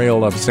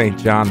memorial of St.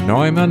 John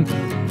Neumann.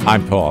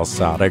 I'm Paul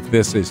Sadek.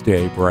 This is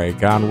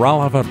Daybreak on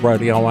Relevant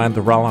Radio and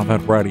the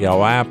Relevant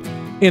Radio app.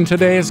 In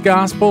today's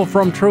Gospel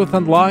from Truth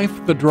and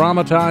Life, the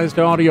dramatized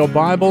audio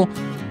Bible,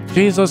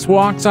 Jesus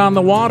walks on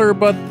the water,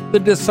 but the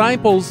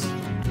disciples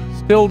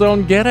still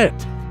don't get it.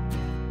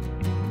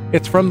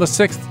 It's from the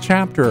 6th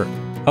chapter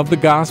of the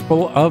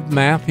Gospel of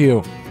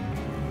Matthew.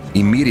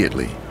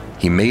 Immediately,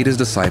 he made his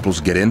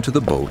disciples get into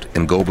the boat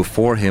and go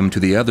before him to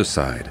the other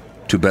side,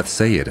 to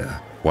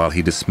Bethsaida, while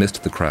he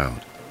dismissed the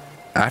crowd.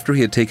 After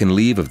he had taken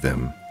leave of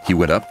them, he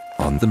went up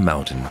on the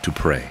mountain to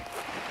pray.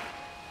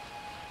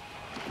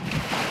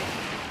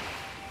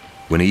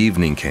 When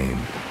evening came,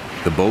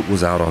 the boat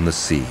was out on the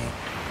sea,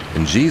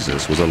 and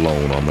Jesus was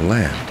alone on the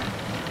land.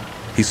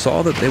 He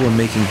saw that they were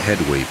making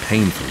headway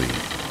painfully,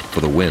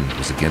 for the wind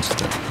was against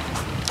them.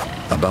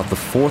 About the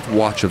 4th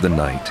watch of the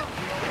night,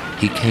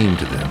 he came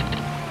to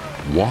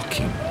them,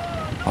 walking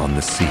on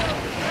the sea.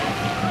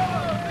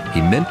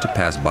 He meant to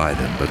pass by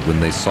them, but when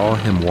they saw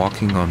him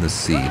walking on the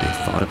sea, they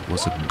thought it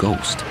was a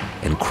ghost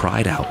and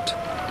cried out.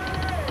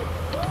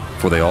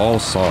 For they all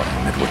saw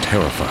him and were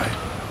terrified.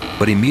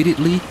 But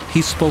immediately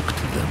he spoke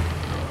to them.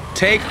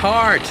 "Take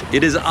heart,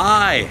 it is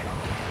I.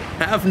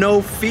 Have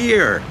no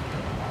fear."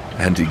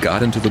 And he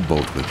got into the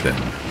boat with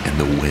them, and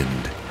the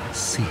wind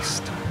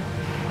ceased.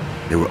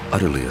 They were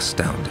utterly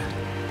astounded,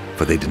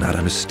 for they did not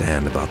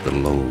understand about the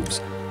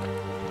loaves,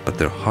 but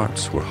their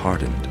hearts were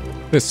hardened.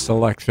 This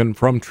selection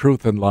from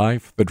Truth and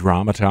Life, the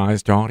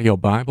dramatized audio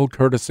Bible,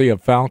 courtesy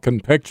of Falcon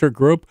Picture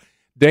Group.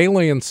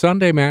 Daily and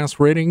Sunday Mass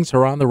readings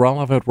are on the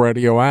Relevant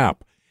Radio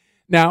app.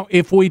 Now,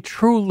 if we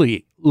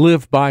truly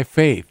live by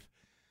faith,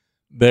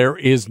 there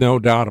is no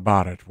doubt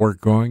about it, we're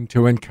going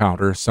to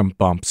encounter some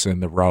bumps in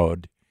the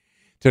road.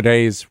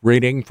 Today's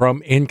reading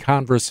from In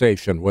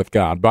Conversation with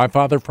God by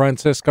Father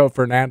Francisco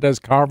Fernandez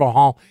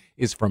Carvajal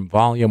is from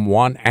Volume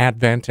 1,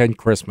 Advent and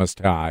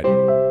Christmastide.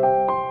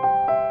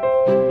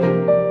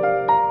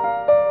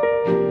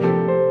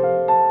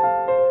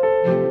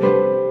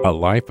 A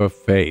life of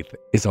faith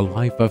is a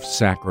life of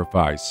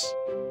sacrifice.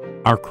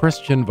 Our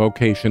Christian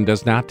vocation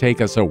does not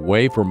take us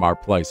away from our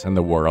place in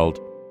the world,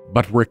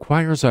 but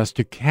requires us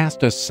to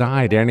cast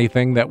aside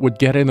anything that would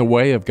get in the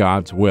way of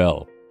God's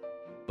will.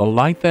 The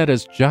light that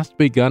has just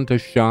begun to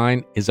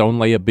shine is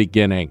only a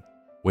beginning.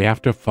 We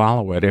have to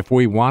follow it if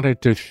we want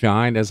it to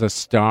shine as a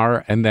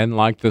star and then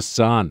like the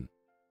sun.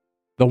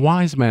 The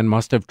wise men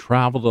must have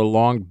traveled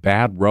along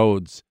bad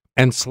roads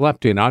and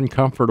slept in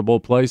uncomfortable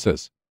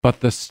places,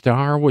 but the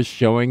star was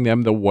showing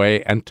them the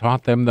way and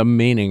taught them the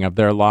meaning of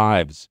their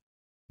lives.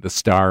 The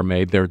star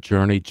made their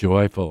journey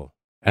joyful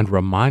and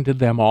reminded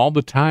them all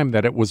the time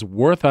that it was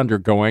worth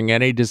undergoing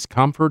any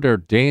discomfort or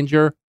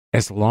danger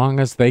as long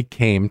as they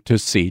came to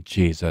see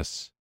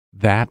Jesus.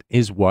 That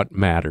is what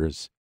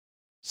matters.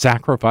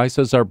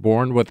 Sacrifices are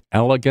born with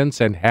elegance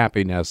and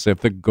happiness if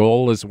the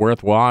goal is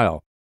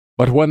worthwhile.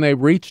 But when they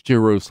reach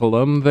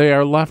Jerusalem, they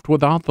are left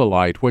without the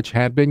light which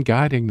had been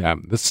guiding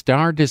them. The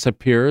star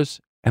disappears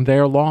and they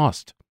are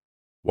lost.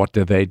 What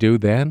do they do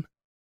then?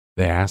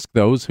 They ask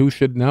those who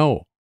should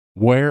know.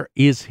 Where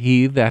is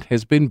he that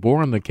has been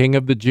born the King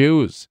of the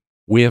Jews?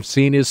 We have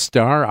seen his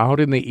star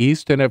out in the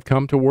east and have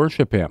come to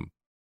worship him.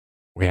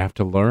 We have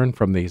to learn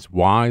from these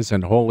wise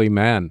and holy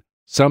men.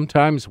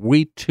 Sometimes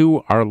we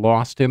too are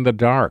lost in the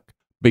dark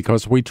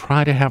because we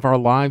try to have our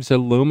lives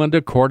illumined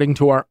according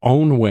to our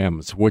own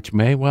whims, which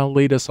may well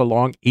lead us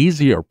along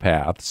easier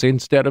paths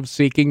instead of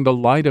seeking the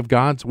light of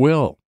God's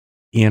will.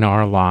 In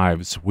our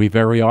lives, we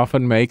very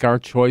often make our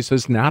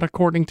choices not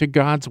according to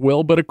God's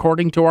will, but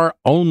according to our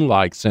own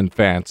likes and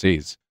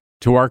fancies,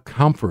 to our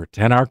comfort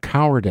and our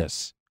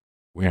cowardice.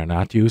 We are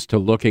not used to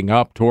looking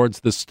up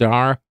towards the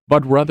star,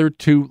 but rather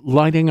to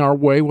lighting our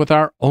way with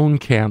our own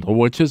candle,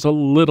 which is a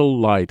little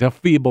light, a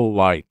feeble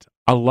light,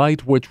 a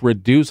light which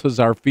reduces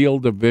our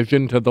field of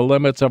vision to the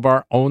limits of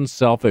our own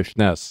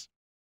selfishness.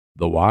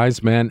 The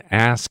wise men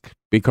ask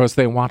because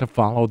they want to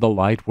follow the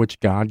light which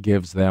God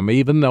gives them,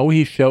 even though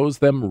He shows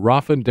them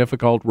rough and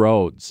difficult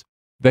roads.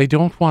 They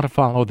don't want to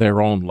follow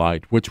their own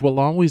light, which will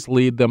always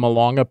lead them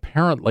along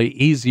apparently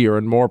easier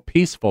and more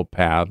peaceful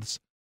paths,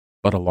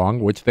 but along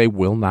which they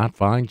will not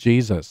find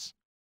Jesus.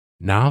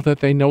 Now that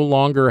they no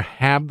longer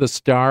have the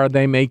star,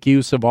 they make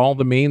use of all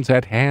the means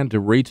at hand to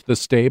reach the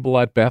stable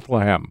at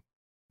Bethlehem.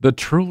 The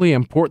truly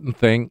important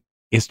thing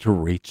is to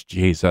reach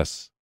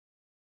Jesus.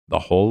 The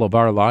whole of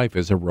our life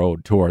is a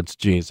road towards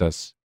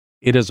Jesus.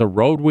 It is a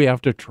road we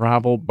have to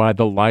travel by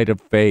the light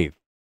of faith.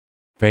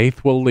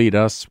 Faith will lead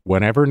us,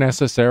 whenever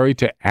necessary,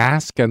 to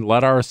ask and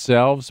let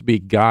ourselves be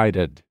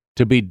guided,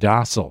 to be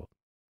docile.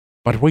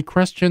 But we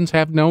Christians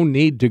have no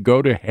need to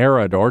go to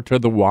Herod or to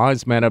the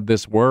wise men of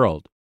this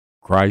world.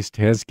 Christ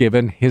has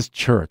given His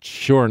church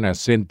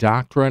sureness in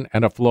doctrine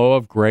and a flow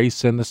of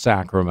grace in the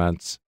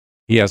sacraments.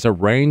 He has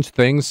arranged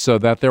things so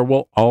that there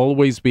will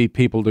always be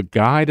people to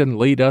guide and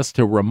lead us,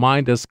 to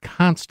remind us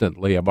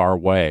constantly of our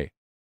way.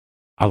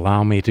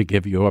 Allow me to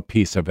give you a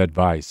piece of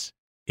advice.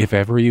 If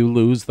ever you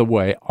lose the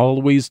way,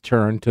 always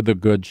turn to the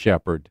Good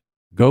Shepherd.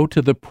 Go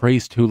to the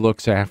priest who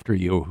looks after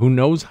you, who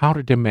knows how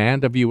to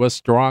demand of you a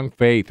strong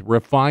faith,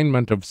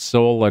 refinement of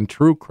soul, and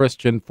true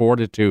Christian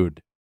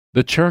fortitude.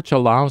 The Church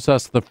allows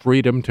us the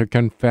freedom to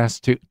confess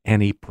to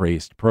any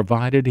priest,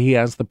 provided he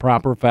has the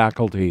proper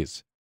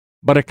faculties.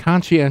 But a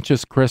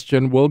conscientious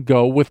Christian will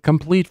go with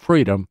complete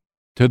freedom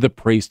to the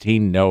priest he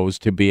knows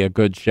to be a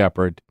good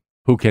shepherd,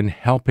 who can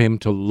help him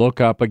to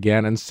look up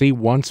again and see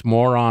once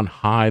more on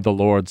high the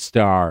Lord's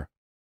star.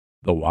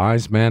 The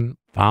wise men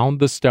found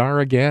the star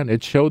again.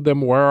 It showed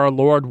them where our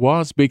Lord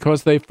was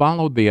because they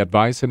followed the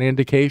advice and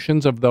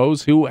indications of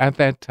those who at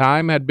that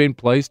time had been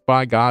placed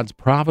by God's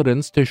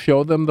providence to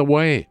show them the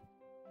way.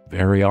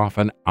 Very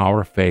often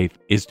our faith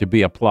is to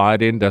be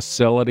applied in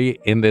docility,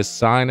 in this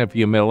sign of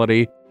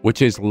humility,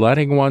 which is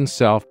letting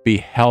oneself be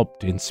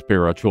helped in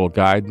spiritual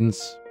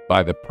guidance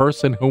by the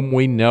person whom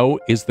we know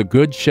is the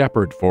Good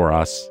Shepherd for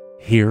us,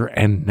 here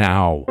and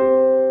now.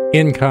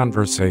 In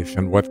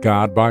Conversation with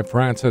God by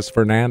Francis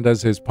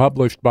Fernandez is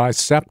published by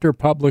Scepter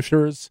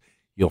Publishers.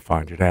 You'll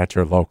find it at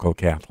your local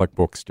Catholic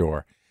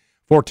bookstore.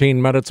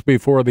 14 minutes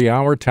before the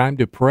hour, time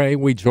to pray.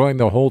 We join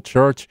the whole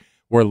church.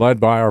 We're led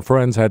by our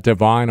friends at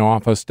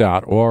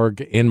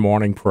divineoffice.org in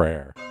morning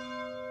prayer.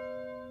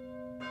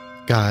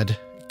 God,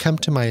 come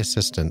to my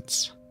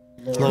assistance.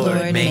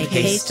 Lord, make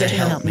haste to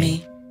help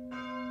me.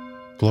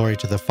 Glory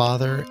to the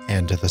Father,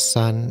 and to the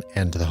Son,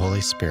 and to the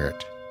Holy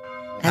Spirit.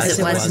 As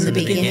it was in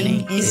the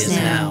beginning, is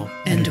now,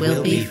 and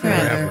will be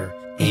forever.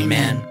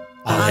 Amen.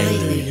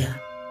 Alleluia.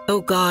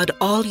 O God,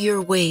 all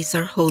your ways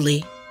are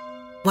holy.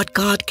 What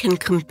God can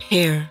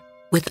compare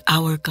with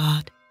our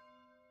God?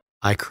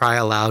 I cry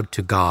aloud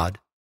to God.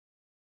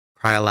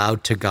 Cry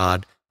aloud to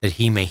God that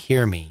He may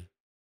hear me.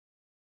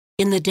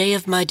 In the day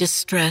of my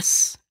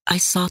distress, I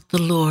sought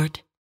the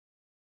Lord.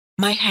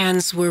 My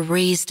hands were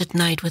raised at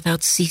night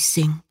without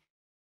ceasing.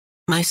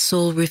 My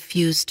soul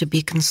refused to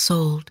be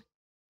consoled.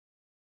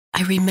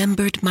 I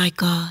remembered my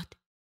God,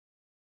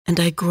 and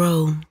I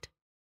groaned.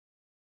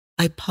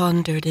 I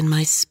pondered, and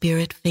my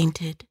spirit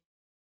fainted.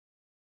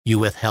 You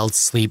withheld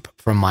sleep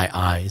from my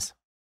eyes.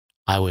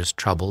 I was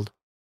troubled.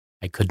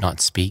 I could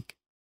not speak.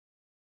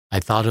 I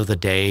thought of the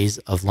days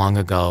of long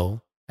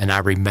ago, and I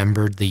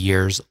remembered the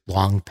years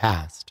long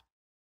past.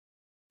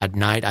 At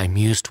night I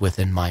mused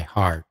within my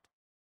heart.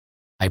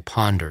 I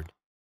pondered,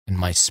 and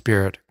my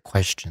spirit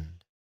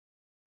questioned.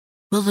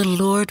 Will the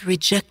Lord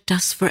reject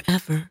us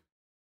forever?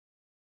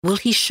 Will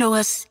He show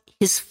us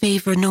His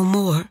favor no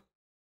more?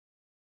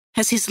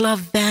 Has His love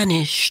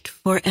vanished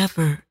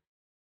forever?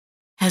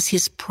 Has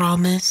His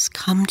promise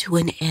come to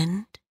an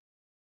end?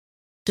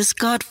 Does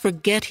God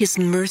forget His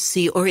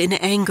mercy, or in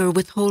anger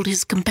withhold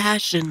His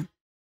compassion?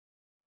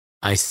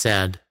 I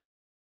said,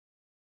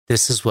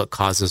 this is what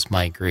causes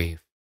my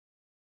grief,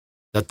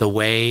 that the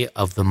way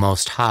of the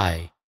Most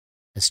High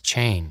has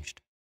changed.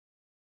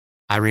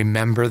 I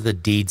remember the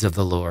deeds of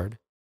the Lord.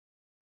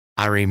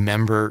 I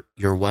remember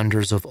your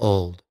wonders of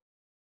old.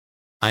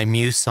 I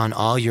muse on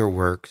all your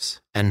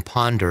works and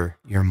ponder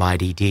your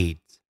mighty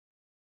deeds.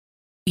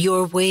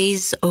 Your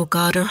ways, O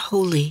God, are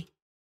holy.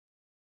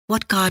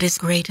 What God is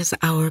great as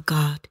our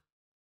God?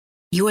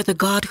 You are the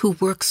God who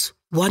works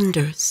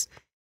wonders.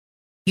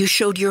 You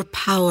showed your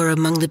power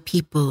among the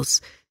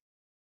peoples.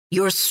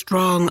 Your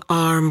strong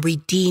arm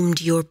redeemed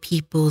your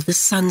people, the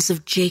sons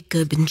of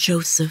Jacob and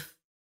Joseph.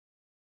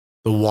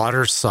 The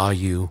waters saw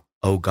you,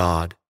 O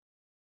God.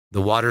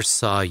 The waters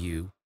saw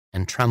you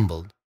and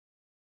trembled.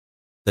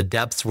 The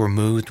depths were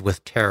moved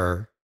with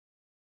terror.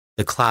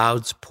 The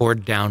clouds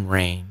poured down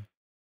rain.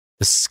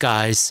 The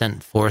skies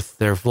sent forth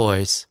their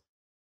voice.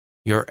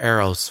 Your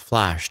arrows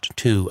flashed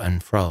to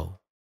and fro.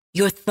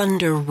 Your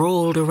thunder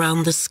rolled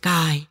around the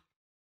sky.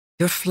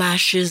 Your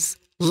flashes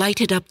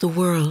lighted up the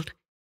world.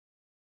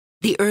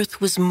 The earth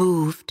was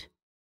moved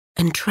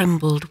and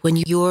trembled when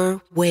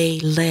your way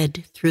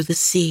led through the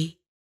sea,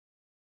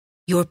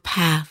 your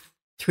path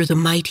through the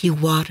mighty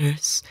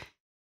waters,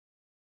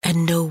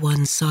 and no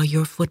one saw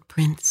your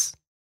footprints.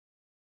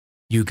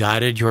 You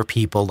guided your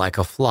people like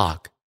a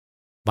flock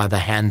by the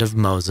hand of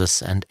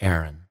Moses and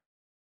Aaron.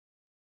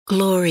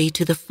 Glory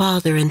to the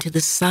Father, and to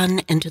the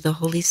Son, and to the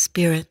Holy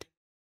Spirit,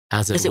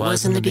 as it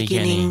was in the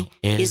beginning,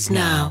 is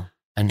now,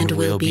 and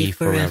will be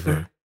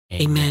forever.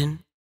 Amen.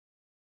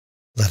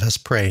 Let us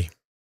pray.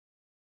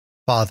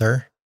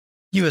 Father,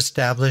 you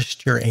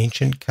established your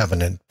ancient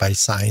covenant by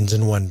signs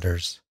and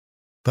wonders,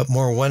 but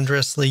more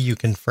wondrously you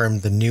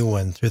confirmed the new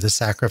one through the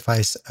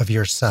sacrifice of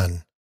your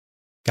Son.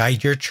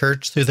 Guide your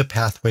church through the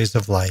pathways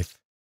of life,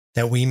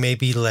 that we may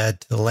be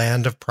led to the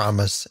land of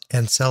promise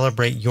and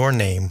celebrate your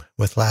name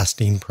with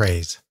lasting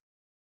praise.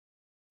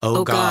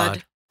 O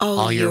God,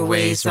 all your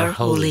ways are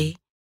holy.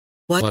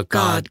 What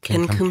God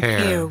can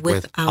compare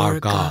with our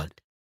God?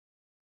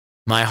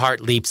 My heart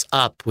leaps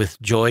up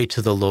with joy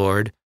to the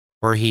Lord,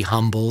 for he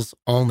humbles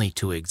only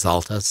to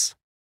exalt us.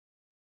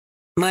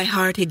 My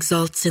heart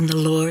exalts in the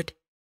Lord.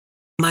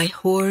 My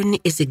horn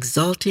is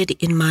exalted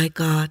in my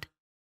God.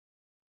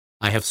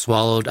 I have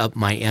swallowed up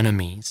my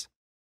enemies.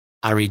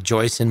 I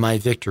rejoice in my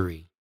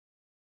victory.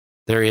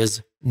 There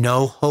is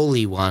no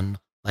Holy One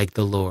like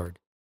the Lord.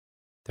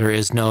 There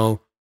is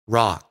no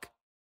rock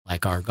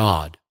like our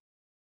God.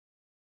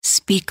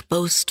 Speak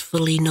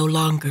boastfully no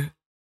longer,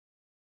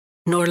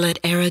 nor let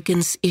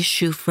arrogance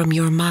issue from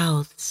your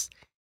mouths.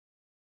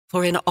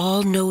 For an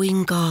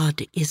all-knowing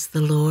God is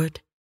the Lord,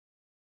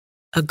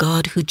 a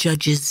God who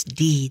judges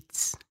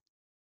deeds.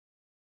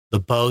 The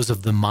bows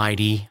of the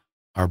mighty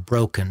are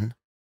broken,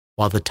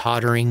 while the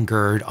tottering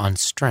gird on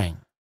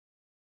strength.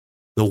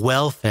 The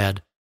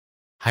well-fed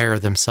hire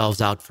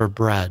themselves out for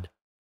bread,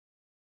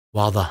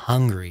 while the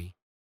hungry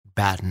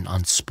batten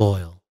on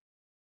spoil.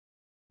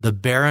 The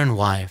barren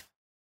wife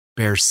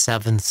bears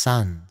 7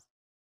 sons,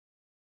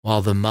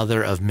 while the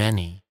mother of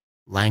many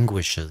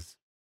languishes.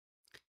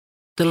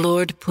 The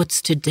Lord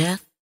puts to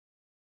death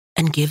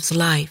and gives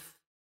life.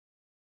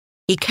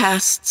 He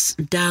casts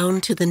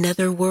down to the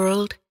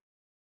netherworld.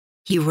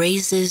 He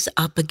raises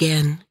up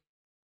again.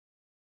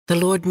 The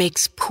Lord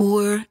makes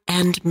poor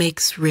and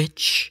makes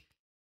rich.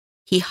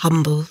 He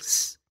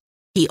humbles.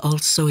 He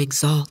also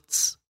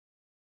exalts.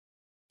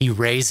 He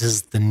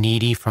raises the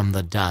needy from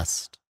the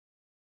dust.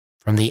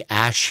 From the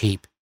ash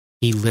heap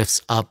he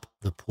lifts up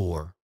the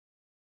poor,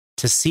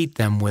 to seat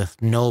them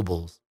with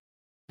nobles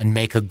and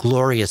make a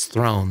glorious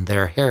throne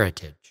their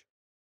heritage.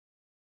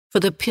 For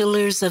the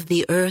pillars of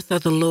the earth are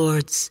the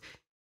Lord's,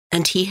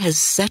 and he has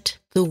set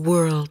the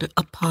world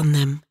upon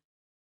them.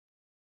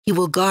 He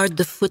will guard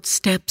the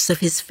footsteps of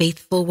his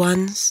faithful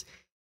ones,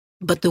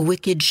 but the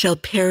wicked shall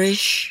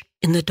perish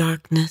in the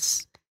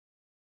darkness.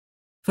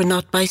 For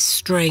not by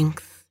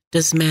strength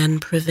does man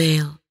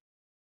prevail.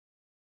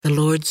 The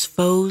Lord's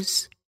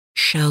foes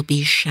shall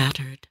be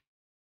shattered.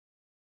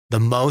 The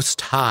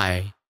Most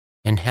High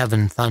in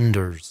heaven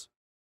thunders.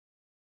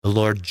 The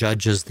Lord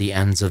judges the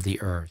ends of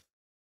the earth.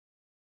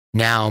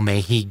 Now may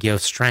he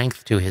give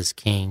strength to his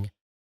king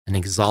and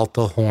exalt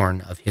the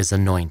horn of his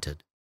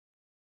anointed.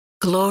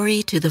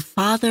 Glory to the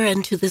Father,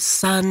 and to the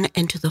Son,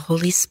 and to the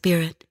Holy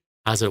Spirit,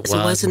 as it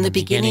was in the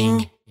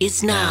beginning,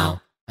 is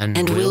now,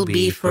 and will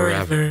be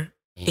forever.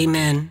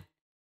 Amen.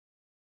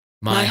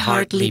 My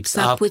heart leaps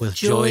up with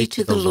joy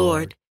to the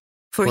Lord,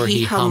 for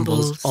he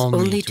humbles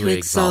only to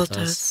exalt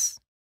us.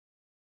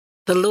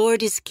 The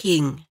Lord is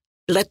King.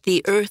 Let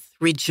the earth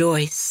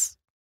rejoice.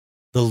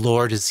 The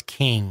Lord is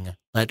King.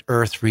 Let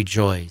earth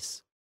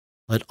rejoice.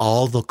 Let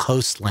all the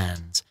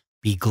coastlands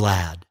be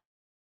glad.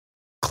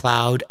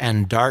 Cloud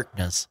and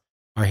darkness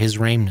are his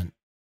raiment,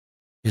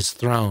 his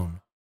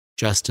throne,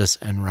 justice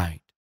and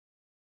right.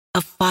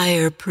 A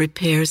fire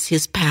prepares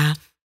his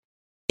path.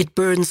 It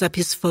burns up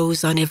his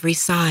foes on every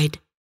side.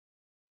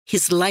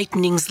 His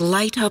lightnings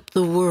light up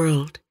the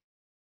world.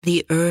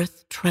 The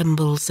earth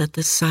trembles at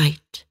the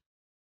sight.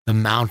 The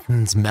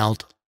mountains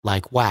melt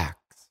like wax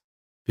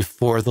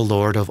before the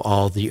Lord of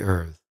all the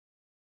earth.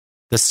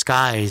 The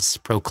skies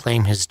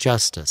proclaim his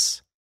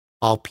justice.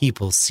 All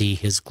people see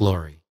his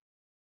glory.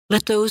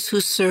 Let those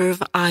who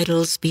serve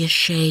idols be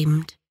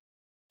ashamed,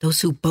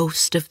 those who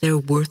boast of their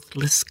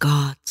worthless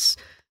gods.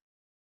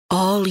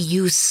 All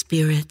you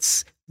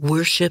spirits,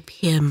 worship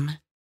him.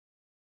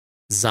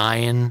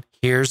 Zion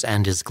hears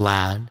and is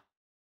glad.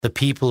 The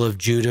people of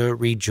Judah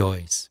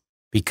rejoice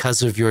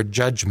because of your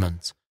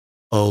judgments,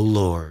 O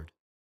Lord.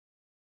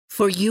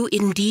 For you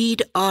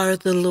indeed are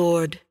the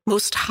Lord,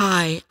 most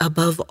high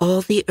above all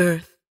the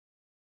earth,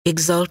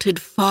 exalted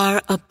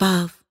far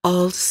above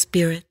all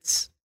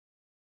spirits.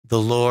 The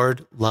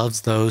Lord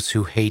loves those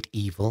who hate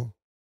evil.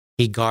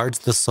 He guards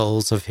the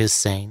souls of his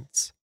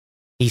saints.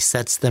 He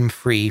sets them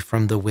free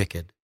from the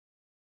wicked.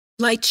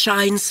 Light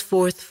shines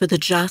forth for the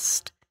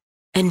just,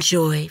 and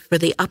joy for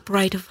the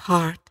upright of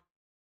heart.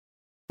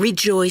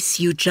 Rejoice,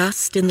 you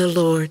just, in the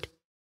Lord.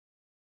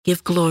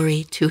 Give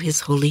glory to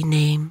his holy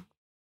name.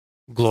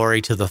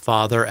 Glory to the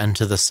Father, and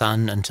to the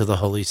Son, and to the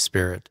Holy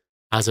Spirit,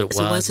 as it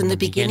was in the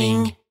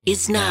beginning,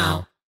 is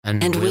now,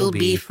 and will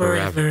be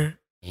forever.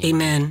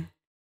 Amen.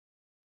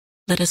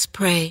 Let us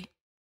pray.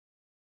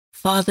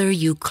 Father,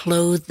 you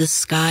clothe the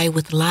sky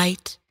with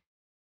light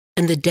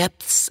and the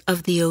depths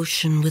of the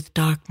ocean with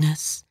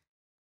darkness.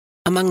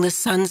 Among the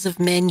sons of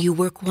men you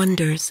work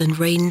wonders and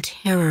rain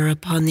terror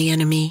upon the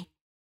enemy.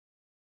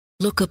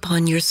 Look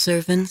upon your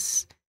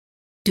servants.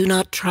 Do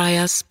not try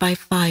us by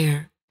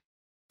fire,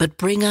 but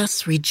bring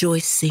us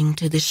rejoicing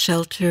to the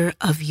shelter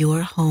of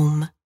your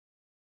home.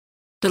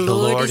 The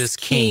Lord is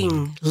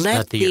King.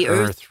 Let the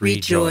earth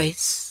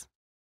rejoice.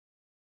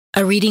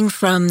 A reading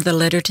from the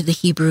letter to the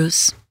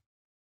Hebrews.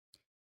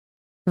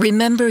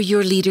 Remember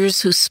your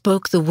leaders who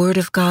spoke the word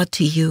of God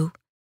to you.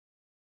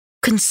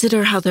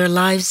 Consider how their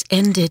lives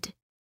ended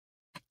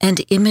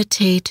and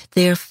imitate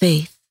their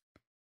faith.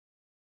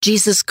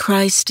 Jesus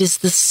Christ is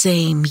the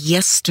same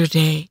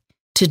yesterday,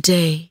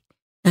 today,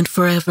 and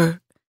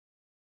forever.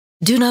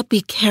 Do not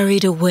be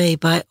carried away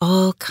by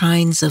all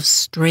kinds of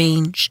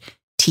strange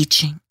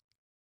teaching.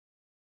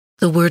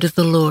 The word of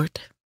the Lord.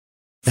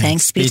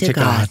 Thanks be to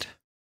God.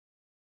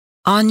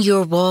 On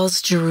your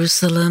walls,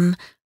 Jerusalem,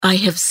 I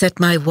have set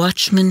my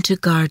watchmen to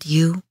guard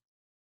you.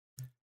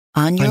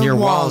 On your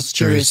walls,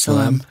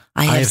 Jerusalem,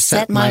 I have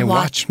set my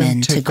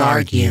watchmen to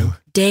guard you.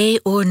 Day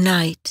or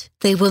night,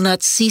 they will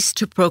not cease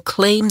to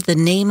proclaim the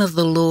name of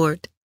the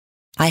Lord.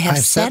 I have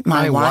set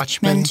my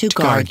watchmen to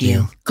guard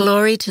you.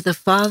 Glory to the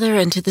Father,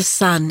 and to the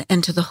Son,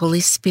 and to the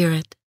Holy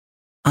Spirit.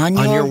 On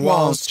your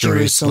walls,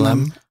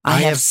 Jerusalem,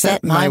 I have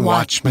set my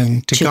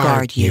watchmen to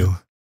guard you.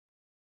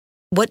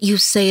 What you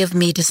say of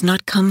me does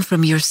not come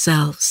from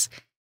yourselves.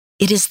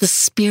 It is the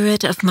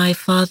Spirit of my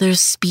Father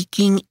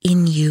speaking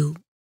in you.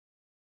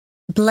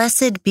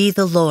 Blessed be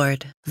the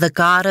Lord, the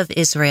God of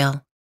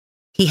Israel.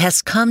 He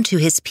has come to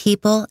his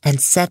people and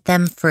set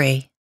them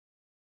free.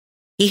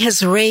 He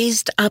has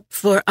raised up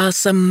for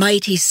us a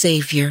mighty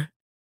Savior,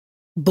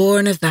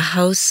 born of the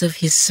house of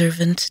his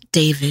servant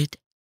David.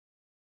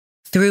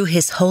 Through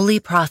his holy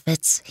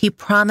prophets, he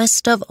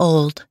promised of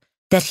old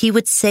that he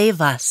would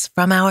save us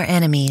from our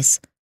enemies,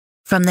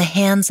 from the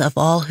hands of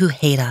all who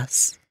hate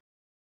us.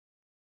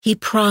 He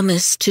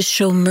promised to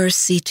show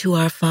mercy to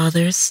our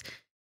fathers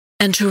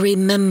and to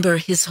remember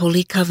his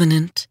holy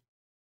covenant.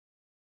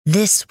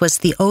 This was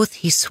the oath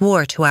he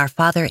swore to our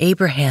father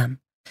Abraham,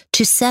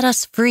 to set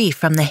us free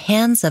from the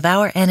hands of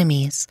our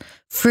enemies,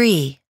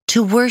 free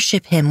to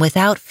worship him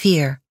without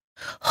fear,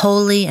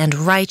 holy and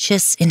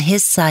righteous in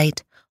his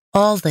sight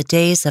all the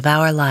days of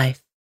our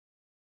life.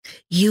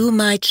 You,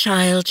 my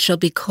child, shall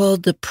be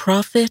called the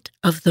prophet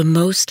of the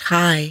Most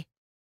High,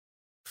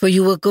 for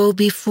you will go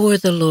before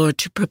the Lord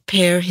to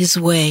prepare his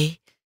way,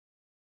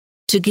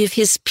 to give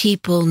his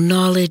people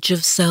knowledge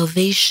of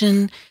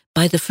salvation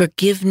by the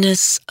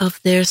forgiveness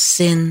of their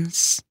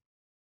sins.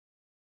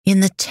 In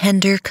the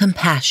tender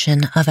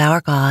compassion of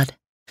our God,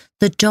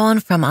 the dawn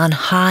from on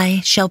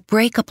high shall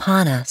break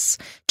upon us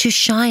to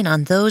shine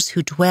on those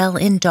who dwell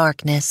in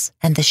darkness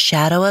and the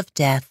shadow of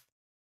death,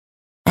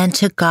 and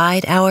to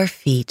guide our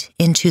feet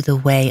into the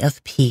way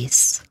of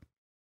peace.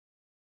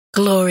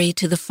 Glory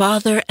to the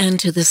Father, and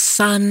to the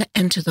Son,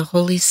 and to the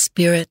Holy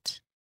Spirit.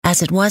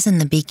 As it was in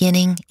the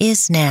beginning,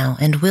 is now,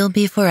 and will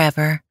be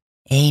forever.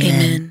 Amen.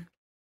 Amen.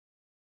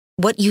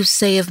 What you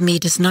say of me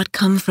does not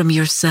come from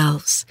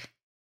yourselves.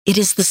 It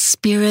is the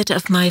Spirit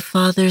of my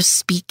Father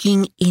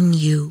speaking in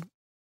you.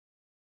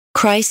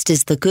 Christ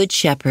is the Good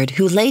Shepherd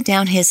who laid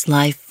down his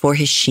life for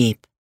his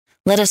sheep.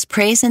 Let us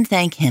praise and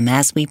thank him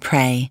as we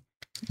pray.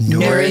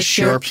 Nourish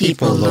your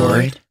people,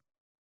 Lord.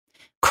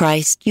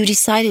 Christ, you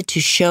decided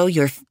to show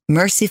your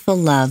merciful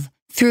love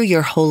through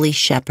your holy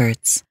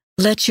shepherds.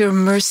 Let your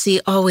mercy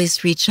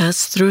always reach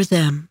us through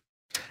them.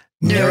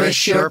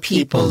 Nourish your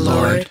people,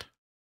 Lord.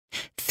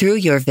 Through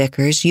your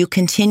vicars, you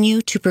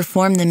continue to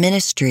perform the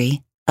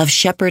ministry of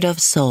shepherd of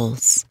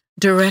souls.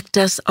 Direct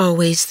us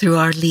always through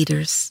our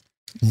leaders.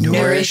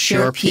 Nourish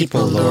your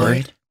people,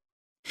 Lord.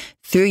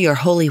 Through your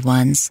holy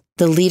ones,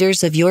 the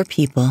leaders of your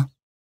people,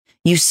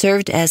 you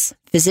served as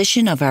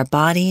physician of our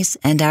bodies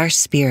and our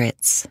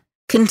spirits.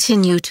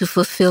 Continue to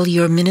fulfill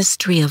your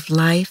ministry of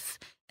life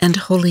and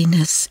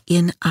holiness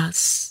in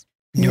us.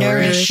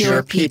 Nourish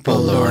your people,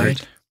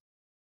 Lord.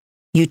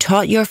 You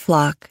taught your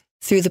flock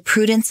through the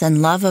prudence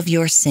and love of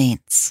your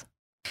saints.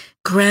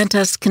 Grant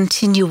us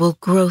continual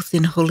growth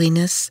in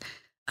holiness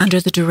under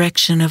the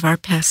direction of our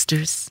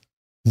pastors.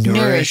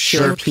 Nourish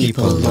your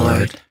people,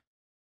 Lord.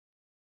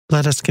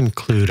 Let us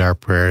conclude our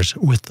prayers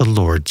with the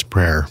Lord's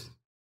Prayer.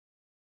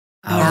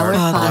 Our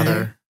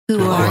Father,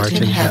 who art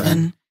in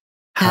heaven,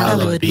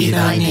 hallowed be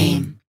thy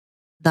name.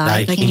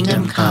 Thy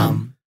kingdom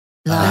come,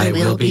 thy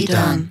will be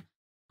done,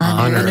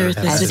 on earth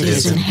as it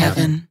is in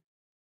heaven.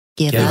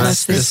 Give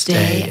us this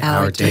day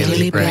our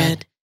daily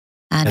bread,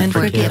 and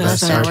forgive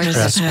us our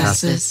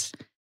trespasses,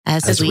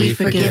 as we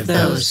forgive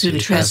those who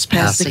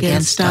trespass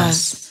against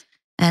us.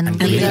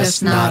 And lead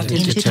us not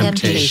into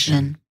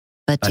temptation,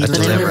 but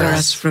deliver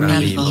us from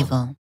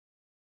evil.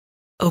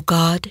 O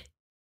God,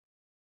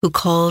 who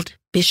called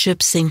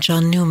Bishop St.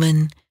 John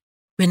Neumann,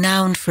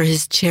 renowned for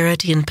his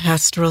charity and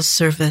pastoral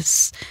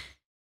service,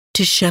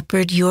 to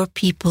shepherd your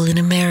people in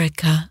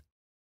America.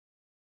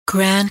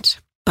 Grant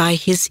by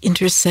his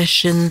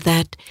intercession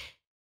that,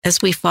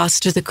 as we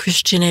foster the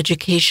Christian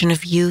education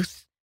of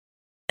youth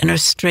and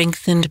are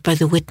strengthened by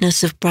the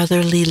witness of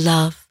brotherly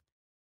love,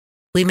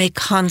 we may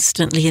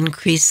constantly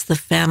increase the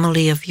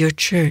family of your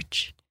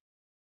church.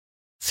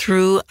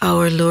 Through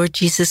our Lord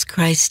Jesus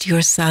Christ,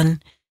 your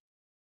Son,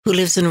 who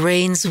lives and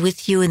reigns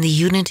with you in the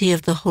unity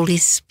of the Holy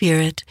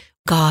Spirit,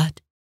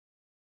 God,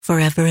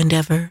 forever and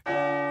ever.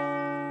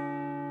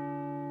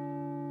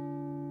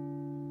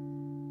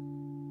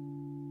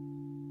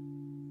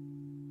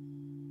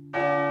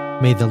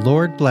 May the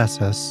Lord bless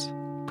us,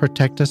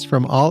 protect us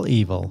from all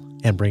evil,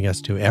 and bring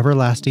us to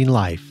everlasting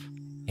life.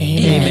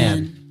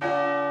 Amen.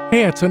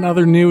 Hey, it's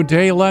another new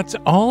day. Let's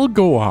all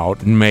go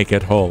out and make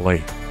it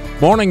holy.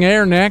 Morning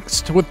Air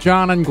next with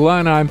John and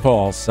Glenn. I'm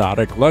Paul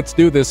Sadek. Let's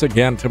do this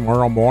again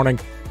tomorrow morning,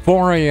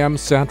 4 a.m.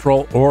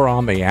 Central or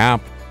on the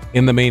app.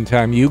 In the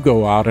meantime, you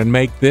go out and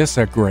make this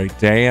a great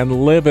day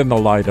and live in the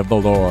light of the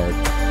Lord.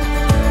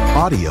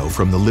 Audio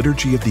from the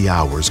Liturgy of the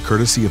Hours,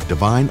 courtesy of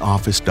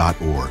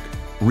divineoffice.org.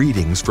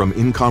 Readings from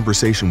In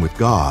Conversation with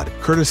God,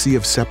 courtesy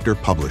of Scepter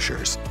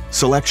Publishers.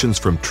 Selections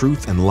from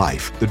Truth and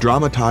Life, the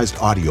dramatized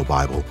audio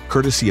Bible,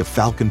 courtesy of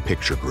Falcon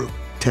Picture Group.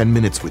 10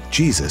 Minutes with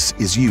Jesus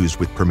is used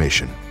with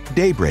permission.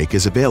 Daybreak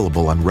is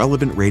available on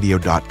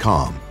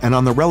relevantradio.com and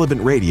on the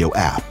Relevant Radio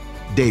app.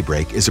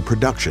 Daybreak is a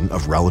production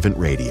of Relevant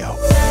Radio.